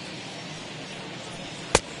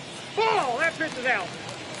 Ball! That pitch is out.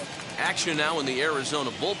 Action now in the Arizona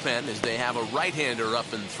bullpen as they have a right-hander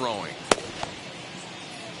up and throwing.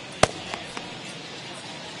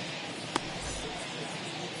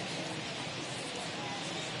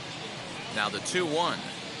 Now the 2-1.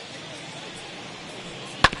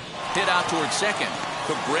 Hit out towards second.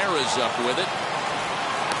 Cabrera's up with it.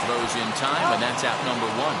 Throws in time, and that's out number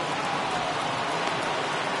 1.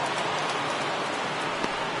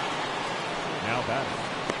 Now batting,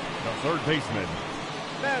 the third baseman,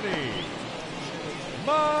 Manny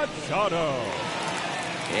Machado.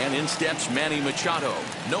 And in steps Manny Machado.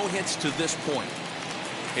 No hits to this point.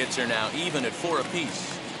 Hits are now even at 4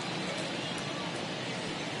 apiece.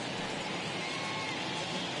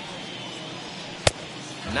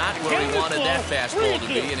 Not where he wanted that fastball to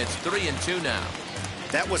be, and it's 3-2 now.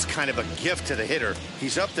 That was kind of a gift to the hitter.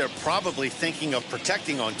 He's up there probably thinking of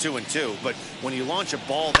protecting on 2-2, but when you launch a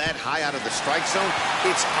ball that high out of the strike zone,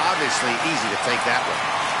 it's obviously easy to take that one.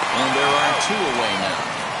 And there are 2 away now.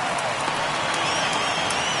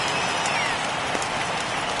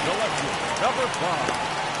 Selection number 5.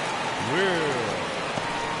 Will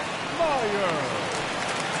Myers.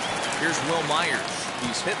 Here's Will Myers.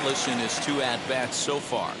 He's hitless in his 2 at-bats so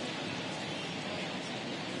far.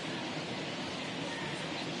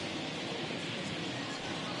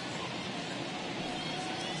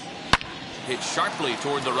 Hit sharply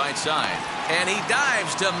toward the right side. And he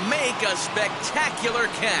dives to make a spectacular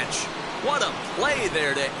catch. What a play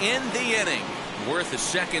there to end the inning. Worth a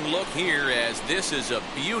second look here, as this is a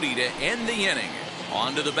beauty to end the inning.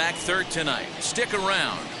 On to the back third tonight. Stick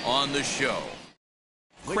around on the show.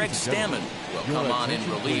 Craig Stammen will come on in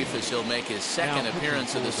relief as he'll make his second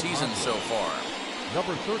appearance of the season so far.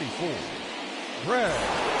 Number 34, Craig.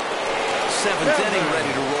 7th inning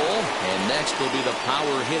ready to roll. And next will be the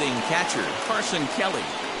power-hitting catcher, Carson Kelly.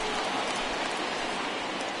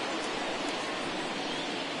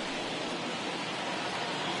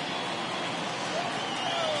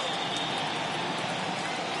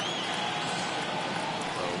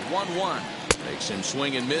 The 1-1 makes him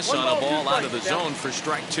swing and miss on a ball out of the zone for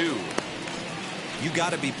strike 2. You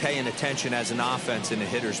got to be paying attention as an offense in a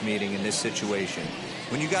hitter's meeting in this situation.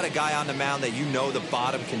 When you got a guy on the mound that you know the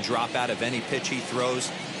bottom can drop out of any pitch he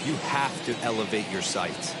throws, you have to elevate your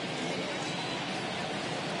sights.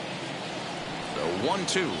 The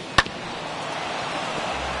 1-2.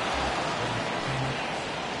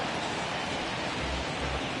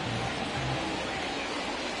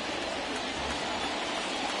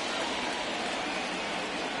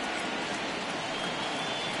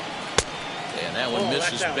 And that one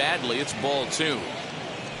misses badly. It's ball 2.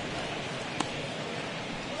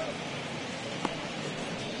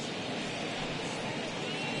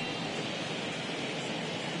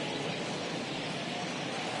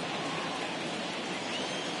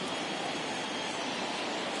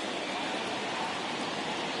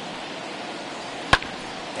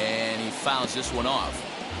 And he fouls this one off.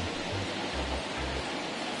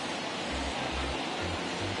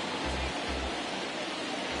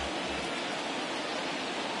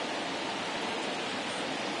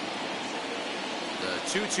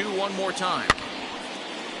 The 2-2 one more time.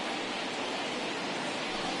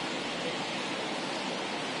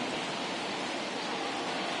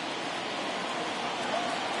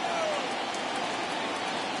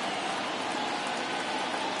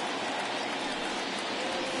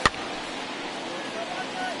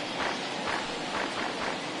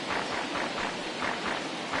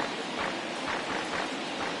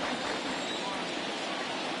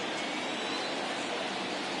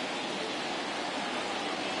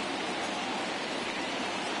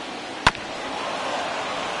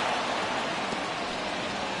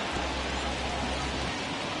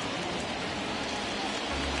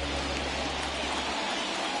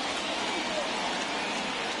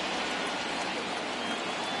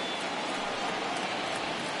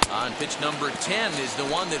 On pitch number 10 is the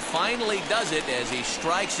one that finally does it as he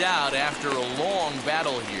strikes out after a long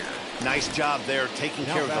battle here. Nice job there taking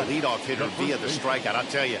care of the leadoff hitter via the strikeout. I'll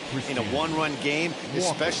tell you, in a one-run game,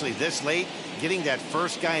 especially this late, getting that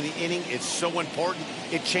first guy in the inning is so important.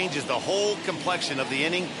 It changes the whole complexion of the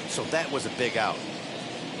inning, so that was a big out.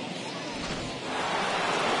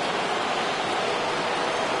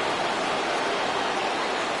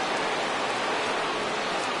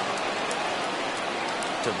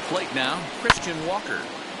 To the plate now, Christian Walker.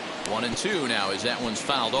 1-2 now as that one's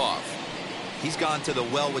fouled off. He's gone to the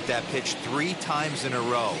well with that pitch 3 times in a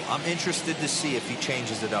row. I'm interested to see if he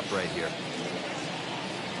changes it up right here.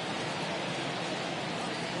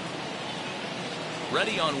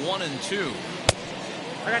 Ready on 1-2.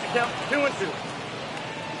 I got to count 2-2.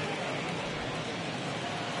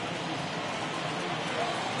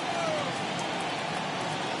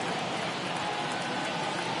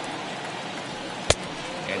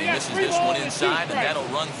 And he misses this one inside, and that'll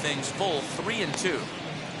run things full 3-2.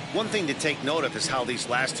 One thing to take note of is how these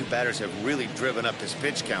last 2 batters have really driven up his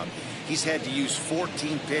pitch count. He's had to use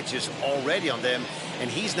 14 pitches already on them, and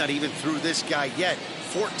he's not even through this guy yet.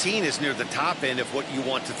 14 is near the top end of what you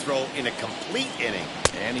want to throw in a complete inning.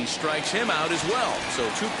 And he strikes him out as well. So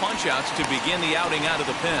 2 punch-outs to begin the outing out of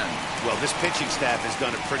the pen. Well, this pitching staff has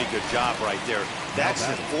done a pretty good job right there. That's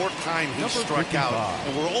the 4th time he struck out,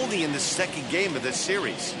 and we're only in the 2nd game of this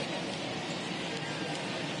series.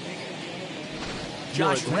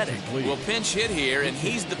 Josh Reddick will pinch hit here, and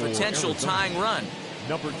he's the potential tying run.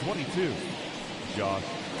 Number 22, Josh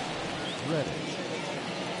Reddick.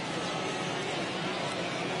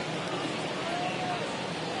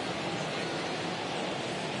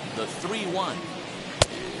 The 3-1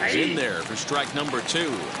 is in there for strike number 2.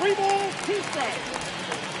 3 balls, 2 strikes.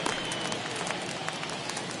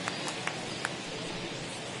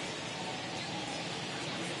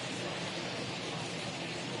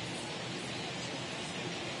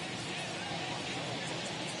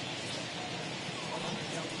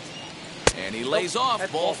 And he lays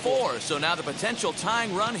off ball 4. So now the potential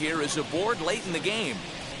tying run here is aboard late in the game.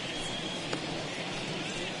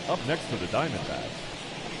 Up next for the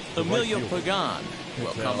Diamondbacks, Emilio Pagan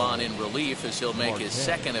will come on in relief as he'll make his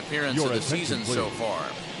second appearance of the season so far.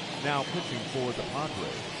 Now pitching for the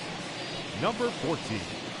Padres, number 14,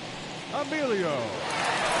 Emilio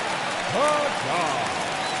Pagan.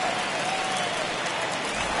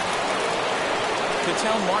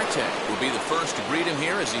 Ketel Marte will be the first to greet him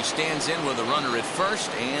here as he stands in with a runner at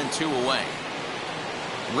first and 2 away.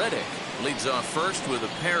 Reddick leads off first with a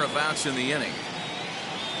pair of outs in the inning.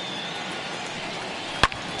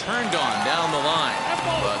 Turned on down the line,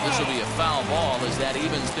 but this will be a foul ball as that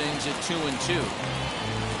evens things at 2-2.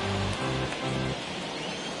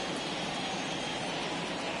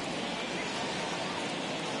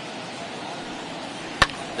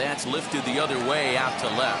 That's lifted the other way out to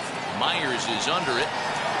left. Myers is under it,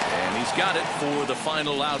 and he's got it for the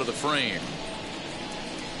final out of the frame.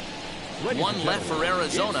 One left for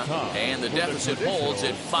Arizona, and the deficit holds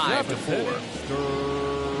at 5-4.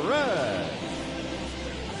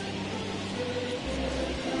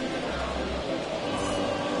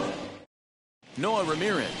 Noah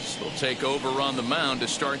Ramirez will take over on the mound to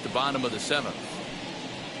start the bottom of the 7th.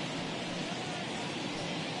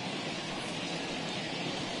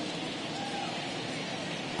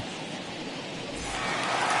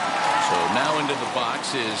 Now into the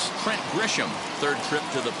box is Trent Grisham. Third trip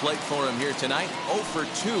to the plate for him here tonight. 0 for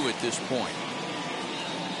 2 at this point.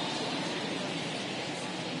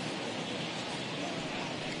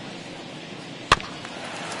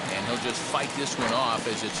 And he'll just fight this one off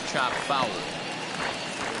as it's chopped foul.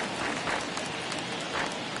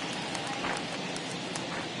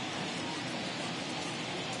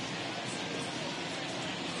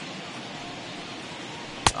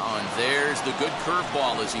 Oh, and there's the good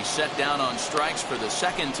curveball as he's set down on strikes for the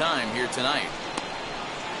second time here tonight.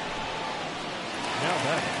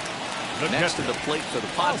 Next to the plate for the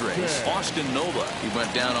Padres, Austin Nova. He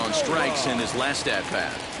went down on strikes in his last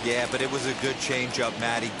at-bat. Yeah, but it was a good changeup,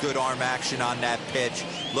 Matty. Good arm action on that pitch.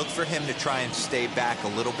 Look for him to try and stay back a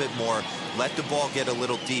little bit more. Let the ball get a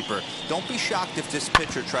little deeper. Don't be shocked if this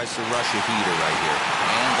pitcher tries to rush a heater right here.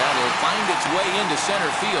 And that'll find its way into center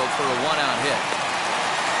field for a 1-out hit.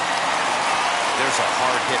 There's a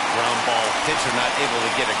hard hit ground ball. Pitcher not able to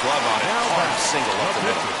get a glove on it. Hard single up the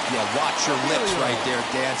middle. Yeah, watch your lips right there,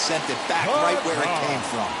 Dan. Sent it back right where it came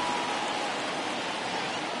from.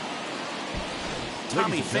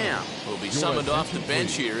 Tommy Pham will be summoned off the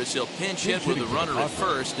bench here as he'll pinch hit with a runner at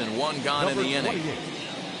first and 1 gone in the inning.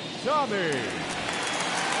 Tommy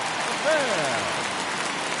Pham.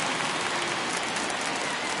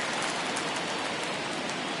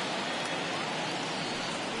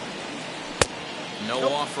 No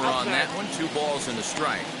offer on that one. 2 balls and a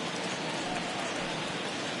strike.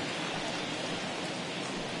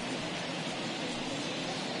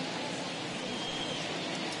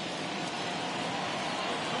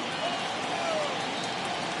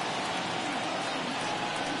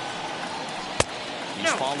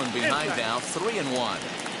 He's fallen behind now, 3-1.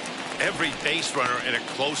 Every base runner in a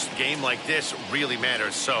close game like this really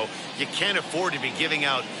matters, so you can't afford to be giving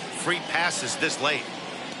out free passes this late.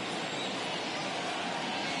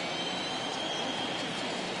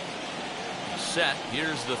 Set.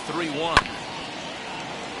 Here's the 3-1.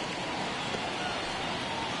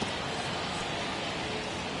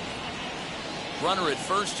 Runner at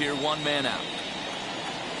first here, 1 man out.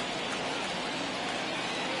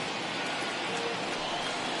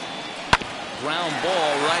 Ground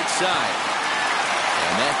ball right side.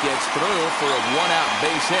 And that gets through for a 1-out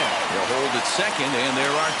base hit. They'll hold at second, and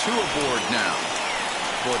there are 2 aboard now.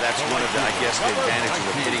 Boy, that's one of the, I guess, the advantages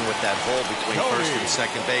of hitting with that hole between first and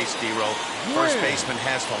second base, D-Row. First baseman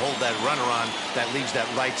has to hold that runner on. That leaves that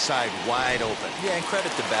right side wide open. Yeah, and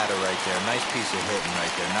credit the batter right there. Nice piece of hitting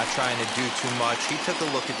right there. Not trying to do too much. He took a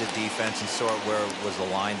look at the defense and saw where it was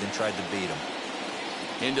aligned and tried to beat him.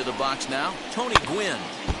 Into the box now, Tony Gwynn.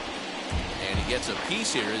 And he gets a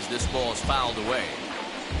piece here as this ball is fouled away.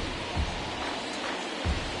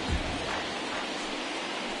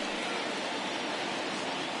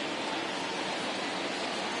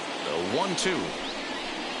 The 1-2.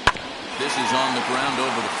 This is on the ground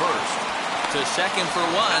over the first. To second for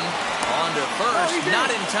 1. On to first.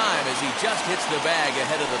 Not in time as he just hits the bag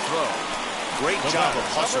ahead of the throw. Great job of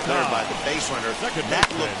hustle there by the base runner. That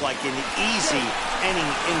looked like an easy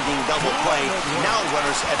inning-ending double play. Now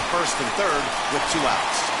runners at first and third with 2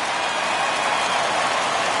 outs.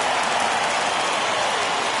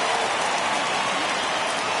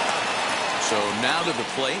 So now to the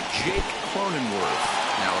plate, Jake Cronenworth.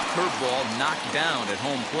 Now a curveball knocked down at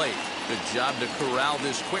home plate. Good job to corral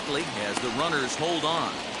this quickly as the runners hold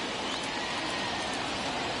on.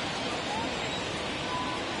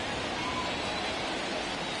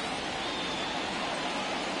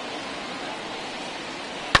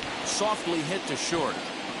 Softly hit to short.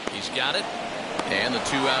 He's got it. And the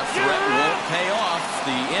two-out threat won't pay off.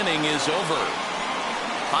 The inning is over.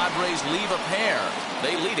 Padres leave a pair.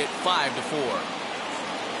 They lead it 5-4.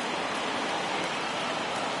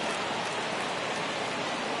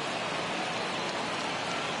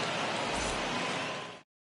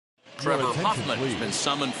 Trevor Hoffman has been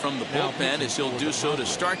summoned from the bullpen as he'll do so to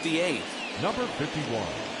start the 8th. Number 51,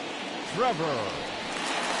 Trevor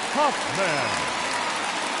Hoffman.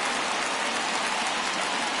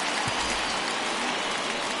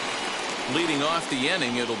 Leading off the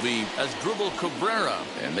inning, it'll be Asdrubal Cabrera,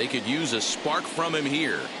 and they could use a spark from him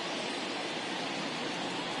here.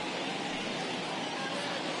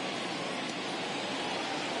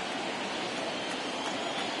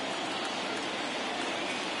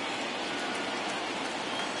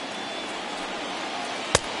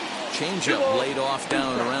 Changeup laid off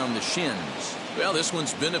down around the shins. Well, this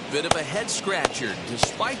one's been a bit of a head scratcher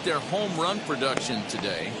despite their home run production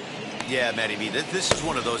today. Yeah, Matty B, this is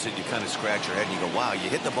one of those that you kind of scratch your head and you go, wow, you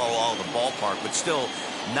hit the ball all over the ballpark, but still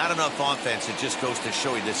not enough offense. It just goes to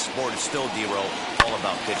show you this sport is still, D-Row, all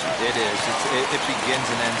about pitching. It is. It begins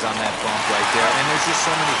and ends on that bump right there. And there's just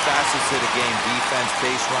so many facets to the game. Defense,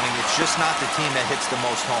 base running. It's just not the team that hits the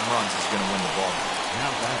most home runs is going to win the ball. Now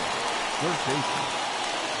back, first baseman,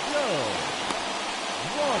 Joe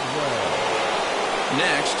Broadway.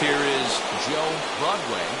 Next, here is Joe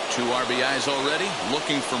Broadway. 2 RBIs already.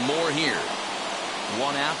 Looking for more here.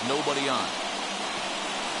 1 out, nobody on.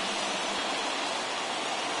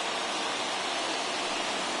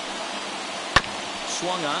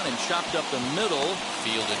 Swung on and chopped up the middle.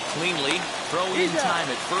 Fielded cleanly. Throw in time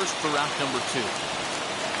at first for out number 2.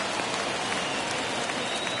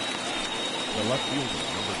 The left fielder,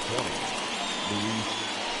 number 20, Luis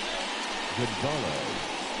Gonzalez.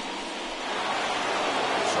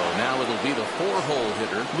 So now it'll be the 4-hole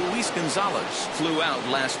hitter, Luis Gonzalez. Flew out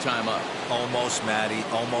last time up. Almost, Matty.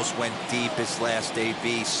 Almost went deep his last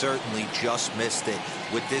AB. Certainly just missed it.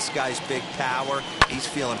 With this guy's big power, he's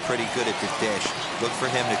feeling pretty good at the dish. Look for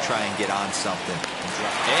him to try and get on something.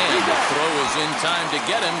 And the throw is in time to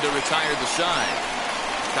get him to retire the side.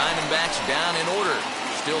 Diamondbacks down in order.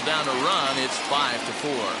 Still down a run. It's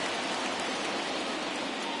 5-4.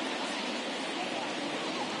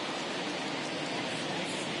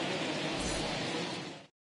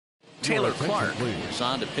 Taylor Clark is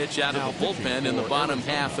on to pitch out of the bullpen in the bottom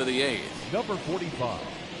half of the 8th. Number 45,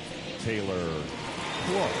 Taylor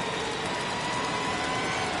Clark.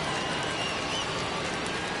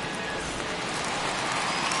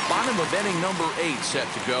 Bottom of inning number 8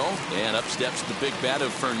 set to go. And up steps the big bat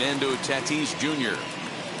of Fernando Tatis Jr.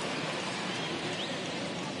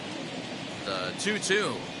 The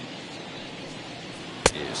 2-2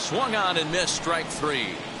 is swung on and missed, strike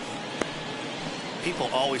 3. People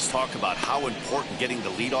always talk about how important getting the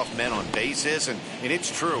leadoff man on base is, and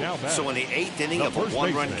it's true. So in the 8th inning of a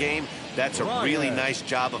 1-run game, that's a really nice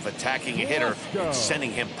job of attacking a hitter and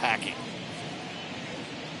sending him packing.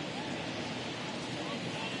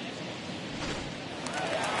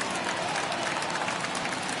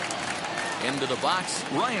 Into the box,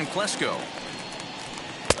 Ryan Klesko.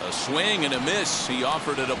 A swing and a miss. He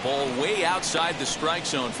offered it a ball way outside the strike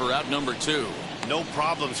zone for out number 2. No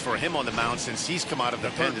problems for him on the mound since he's come out of the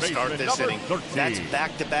pen to start this inning. That's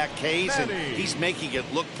back-to-back Ks, and he's making it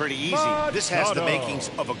look pretty easy. This has the makings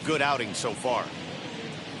of a good outing so far.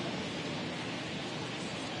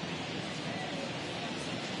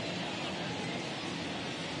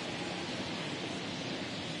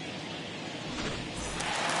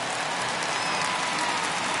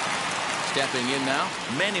 Stepping in now,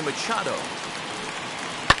 Manny Machado.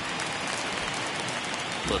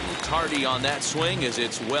 Little tardy on that swing as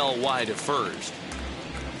it's well wide of first.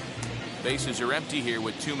 Bases are empty here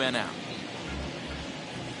with 2 men out.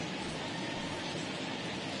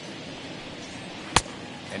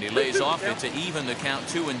 And he lays off it to even the count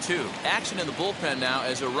 2-2. Action in the bullpen now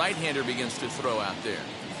as a right-hander begins to throw out there.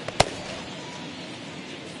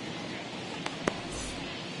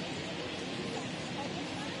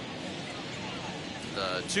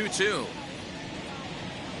 The 2-2.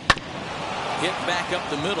 Hit back up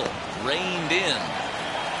the middle. Reined in.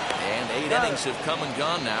 And 8 innings have come and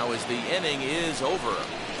gone now as the inning is over.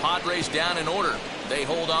 Padres down in order. They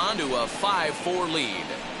hold on to a 5-4 lead.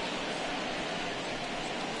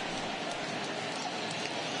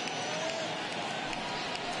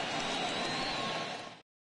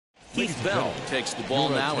 Keith Bell takes the ball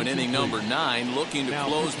now in inning number 9, looking to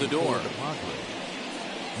close the door.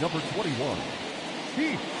 Number 21,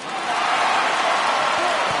 Keith.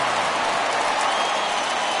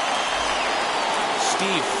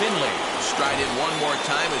 Steve Finley stride in one more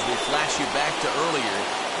time as we flash you back to earlier.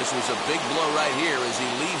 This was a big blow right here as he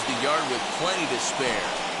leaves the yard with plenty to spare.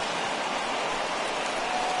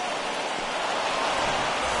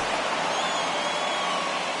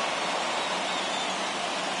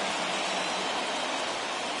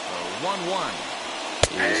 The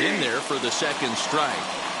 1-1 is in there for the second strike.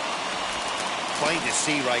 Plain to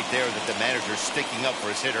see right there that the manager's sticking up for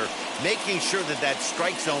his hitter, making sure that that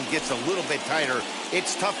strike zone gets a little bit tighter.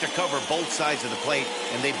 It's tough to cover both sides of the plate,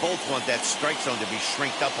 and they both want that strike zone to be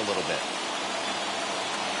shrinked up a little bit.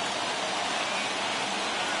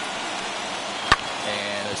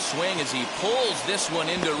 And a swing as he pulls this one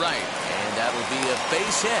into right. And that'll be a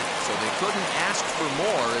base hit, so they couldn't ask for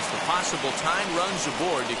more as the possible time runs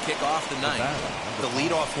aboard to kick off the ninth. The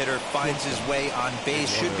leadoff hitter finds his way on base.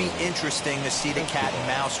 Should be interesting to see the cat and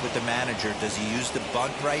mouse with the manager. Does he use the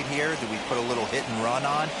bunt right here? Do we put a little hit and run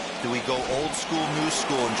on? Do we go old school, new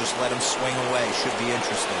school, and just let him swing away? Should be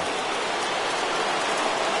interesting.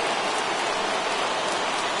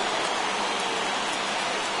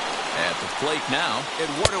 At the plate now,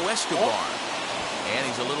 Eduardo Escobar. And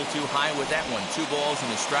he's a little too high with that one. 2 balls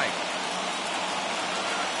and a strike.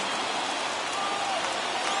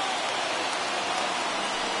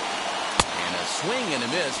 And a swing and a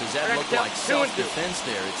miss. Does that look like self-defense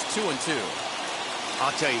there? It's 2-2.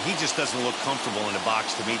 I'll tell you, he just doesn't look comfortable in the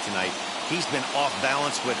box to me tonight. He's been off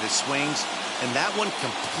balance with his swings, and that one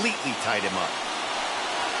completely tied him up.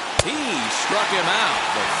 He struck him out.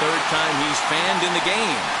 The third time he's fanned in the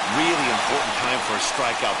game. Really important time for a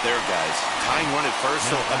strikeout there, guys. Tying run at first,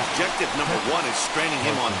 so objective number 1 is straining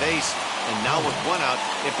him on base. And now with 1 out,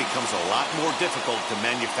 it becomes a lot more difficult to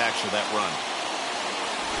manufacture that run.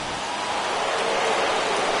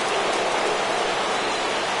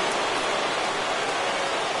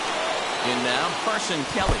 In now, Carson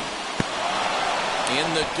Kelly. In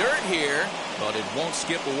the dirt here, but it won't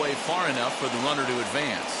skip away far enough for the runner to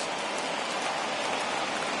advance.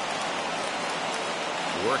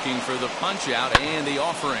 Working for the punch out and the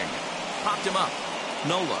offering. Popped him up.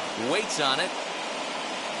 Nola waits on it.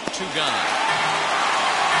 2 gone.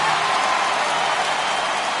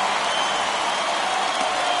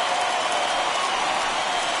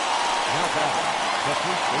 Now batting, the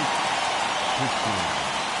first baseman,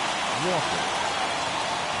 Walker.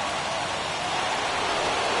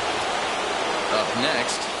 Up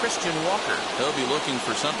next, Christian Walker. He'll be looking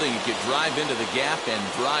for something he could drive into the gap and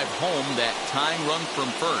drive home that tying run from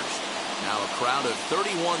first. Now a crowd of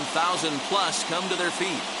 31,000 plus come to their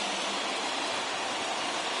feet.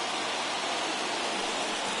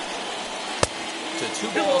 To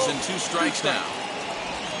 2 balls and 2 strikes now.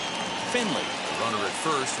 Finley, runner at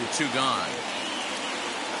first with 2 gone.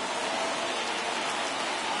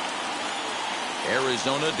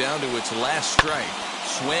 Arizona down to its last strike.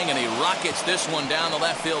 Swing, and he rockets this one down the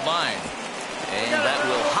left field line. And that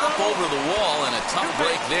will hop over the wall, and a tough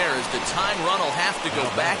break there as the tying run will have to go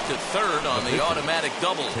back to third on the automatic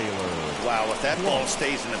double. Wow, if that ball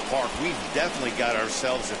stays in the park, we've definitely got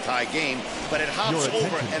ourselves a tie game. But it hops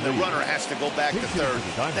over, and the runner has to go back to third.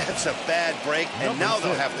 That's a bad break, and now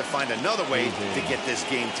they'll have to find another way to get this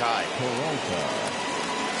game tied.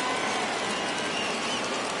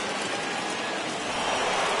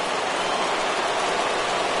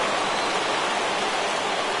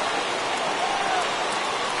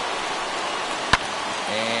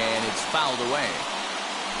 Fouled away.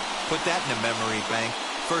 Put that in a memory bank.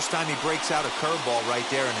 First time he breaks out a curveball right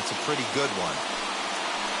there, and it's a pretty good one.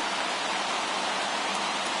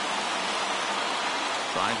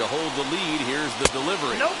 Trying to hold the lead. Here's the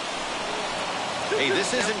delivery. Nope. Hey,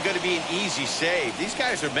 this isn't going to be an easy save. These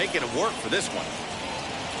guys are making it work for this one.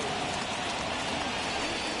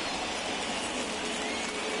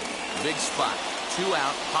 Big spot. 2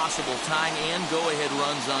 out, possible tying and go-ahead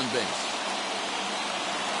runs on base.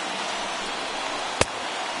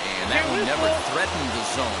 And that one never threatened the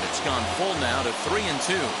zone. It's gone full now to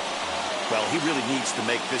 3-2. Well, he really needs to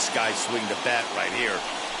make this guy swing the bat right here.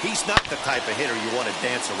 He's not the type of hitter you want to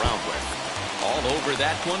dance around with. All over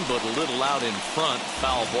that one, but a little out in front.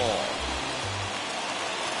 Foul ball.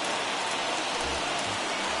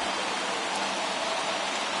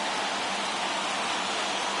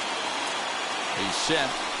 He's set.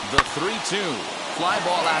 The 3-2. Fly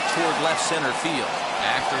ball out toward left center field.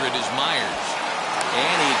 After it is Myers.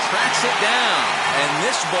 And he tracks it down. And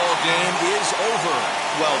this ball game is over.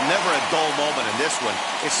 Well, never a dull moment in this one,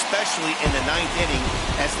 especially in the ninth inning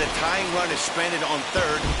as the tying run is stranded on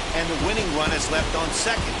third and the winning run is left on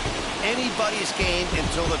second. Anybody's game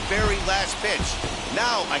until the very last pitch.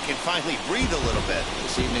 Now I can finally breathe a little bit.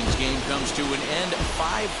 This evening's game comes to an end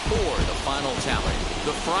 5-4, the final tally.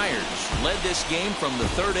 The Friars led this game from the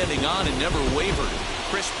third inning on and never wavered.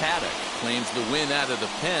 Chris Paddock claims the win out of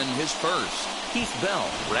the pen, his first. Keith Bell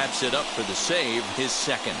wraps it up for the save, his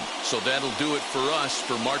second. So that'll do it for us.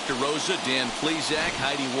 For Mark DeRosa, Dan Plezak,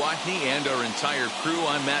 Heidi Watney, and our entire crew,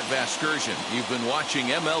 I'm Matt Vasgersian. You've been watching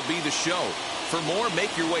MLB The Show. For more,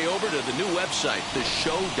 make your way over to the new website,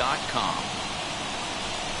 theshow.com.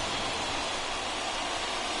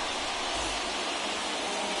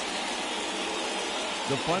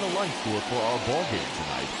 The final line score for our ball game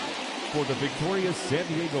tonight. For the victorious San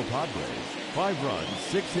Diego Padres, 5 runs,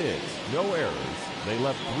 6 hits, no errors. They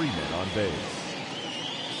left 3 men on base.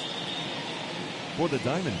 For the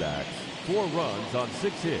Diamondbacks, 4 runs on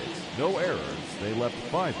 6 hits, no errors. They left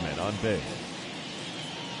 5 men on base.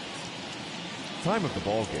 Time of the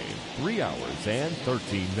ball game, 3 hours and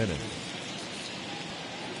 13 minutes.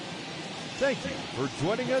 Thank you for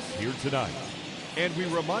joining us here tonight. And we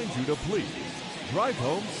remind you to please drive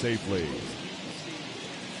home safely.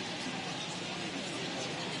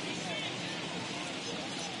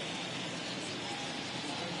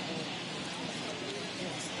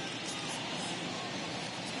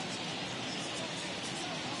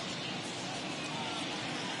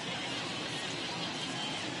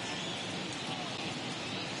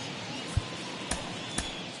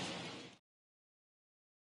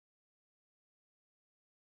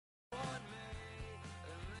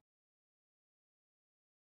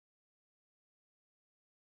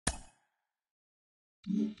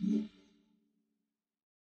 Mm-hmm.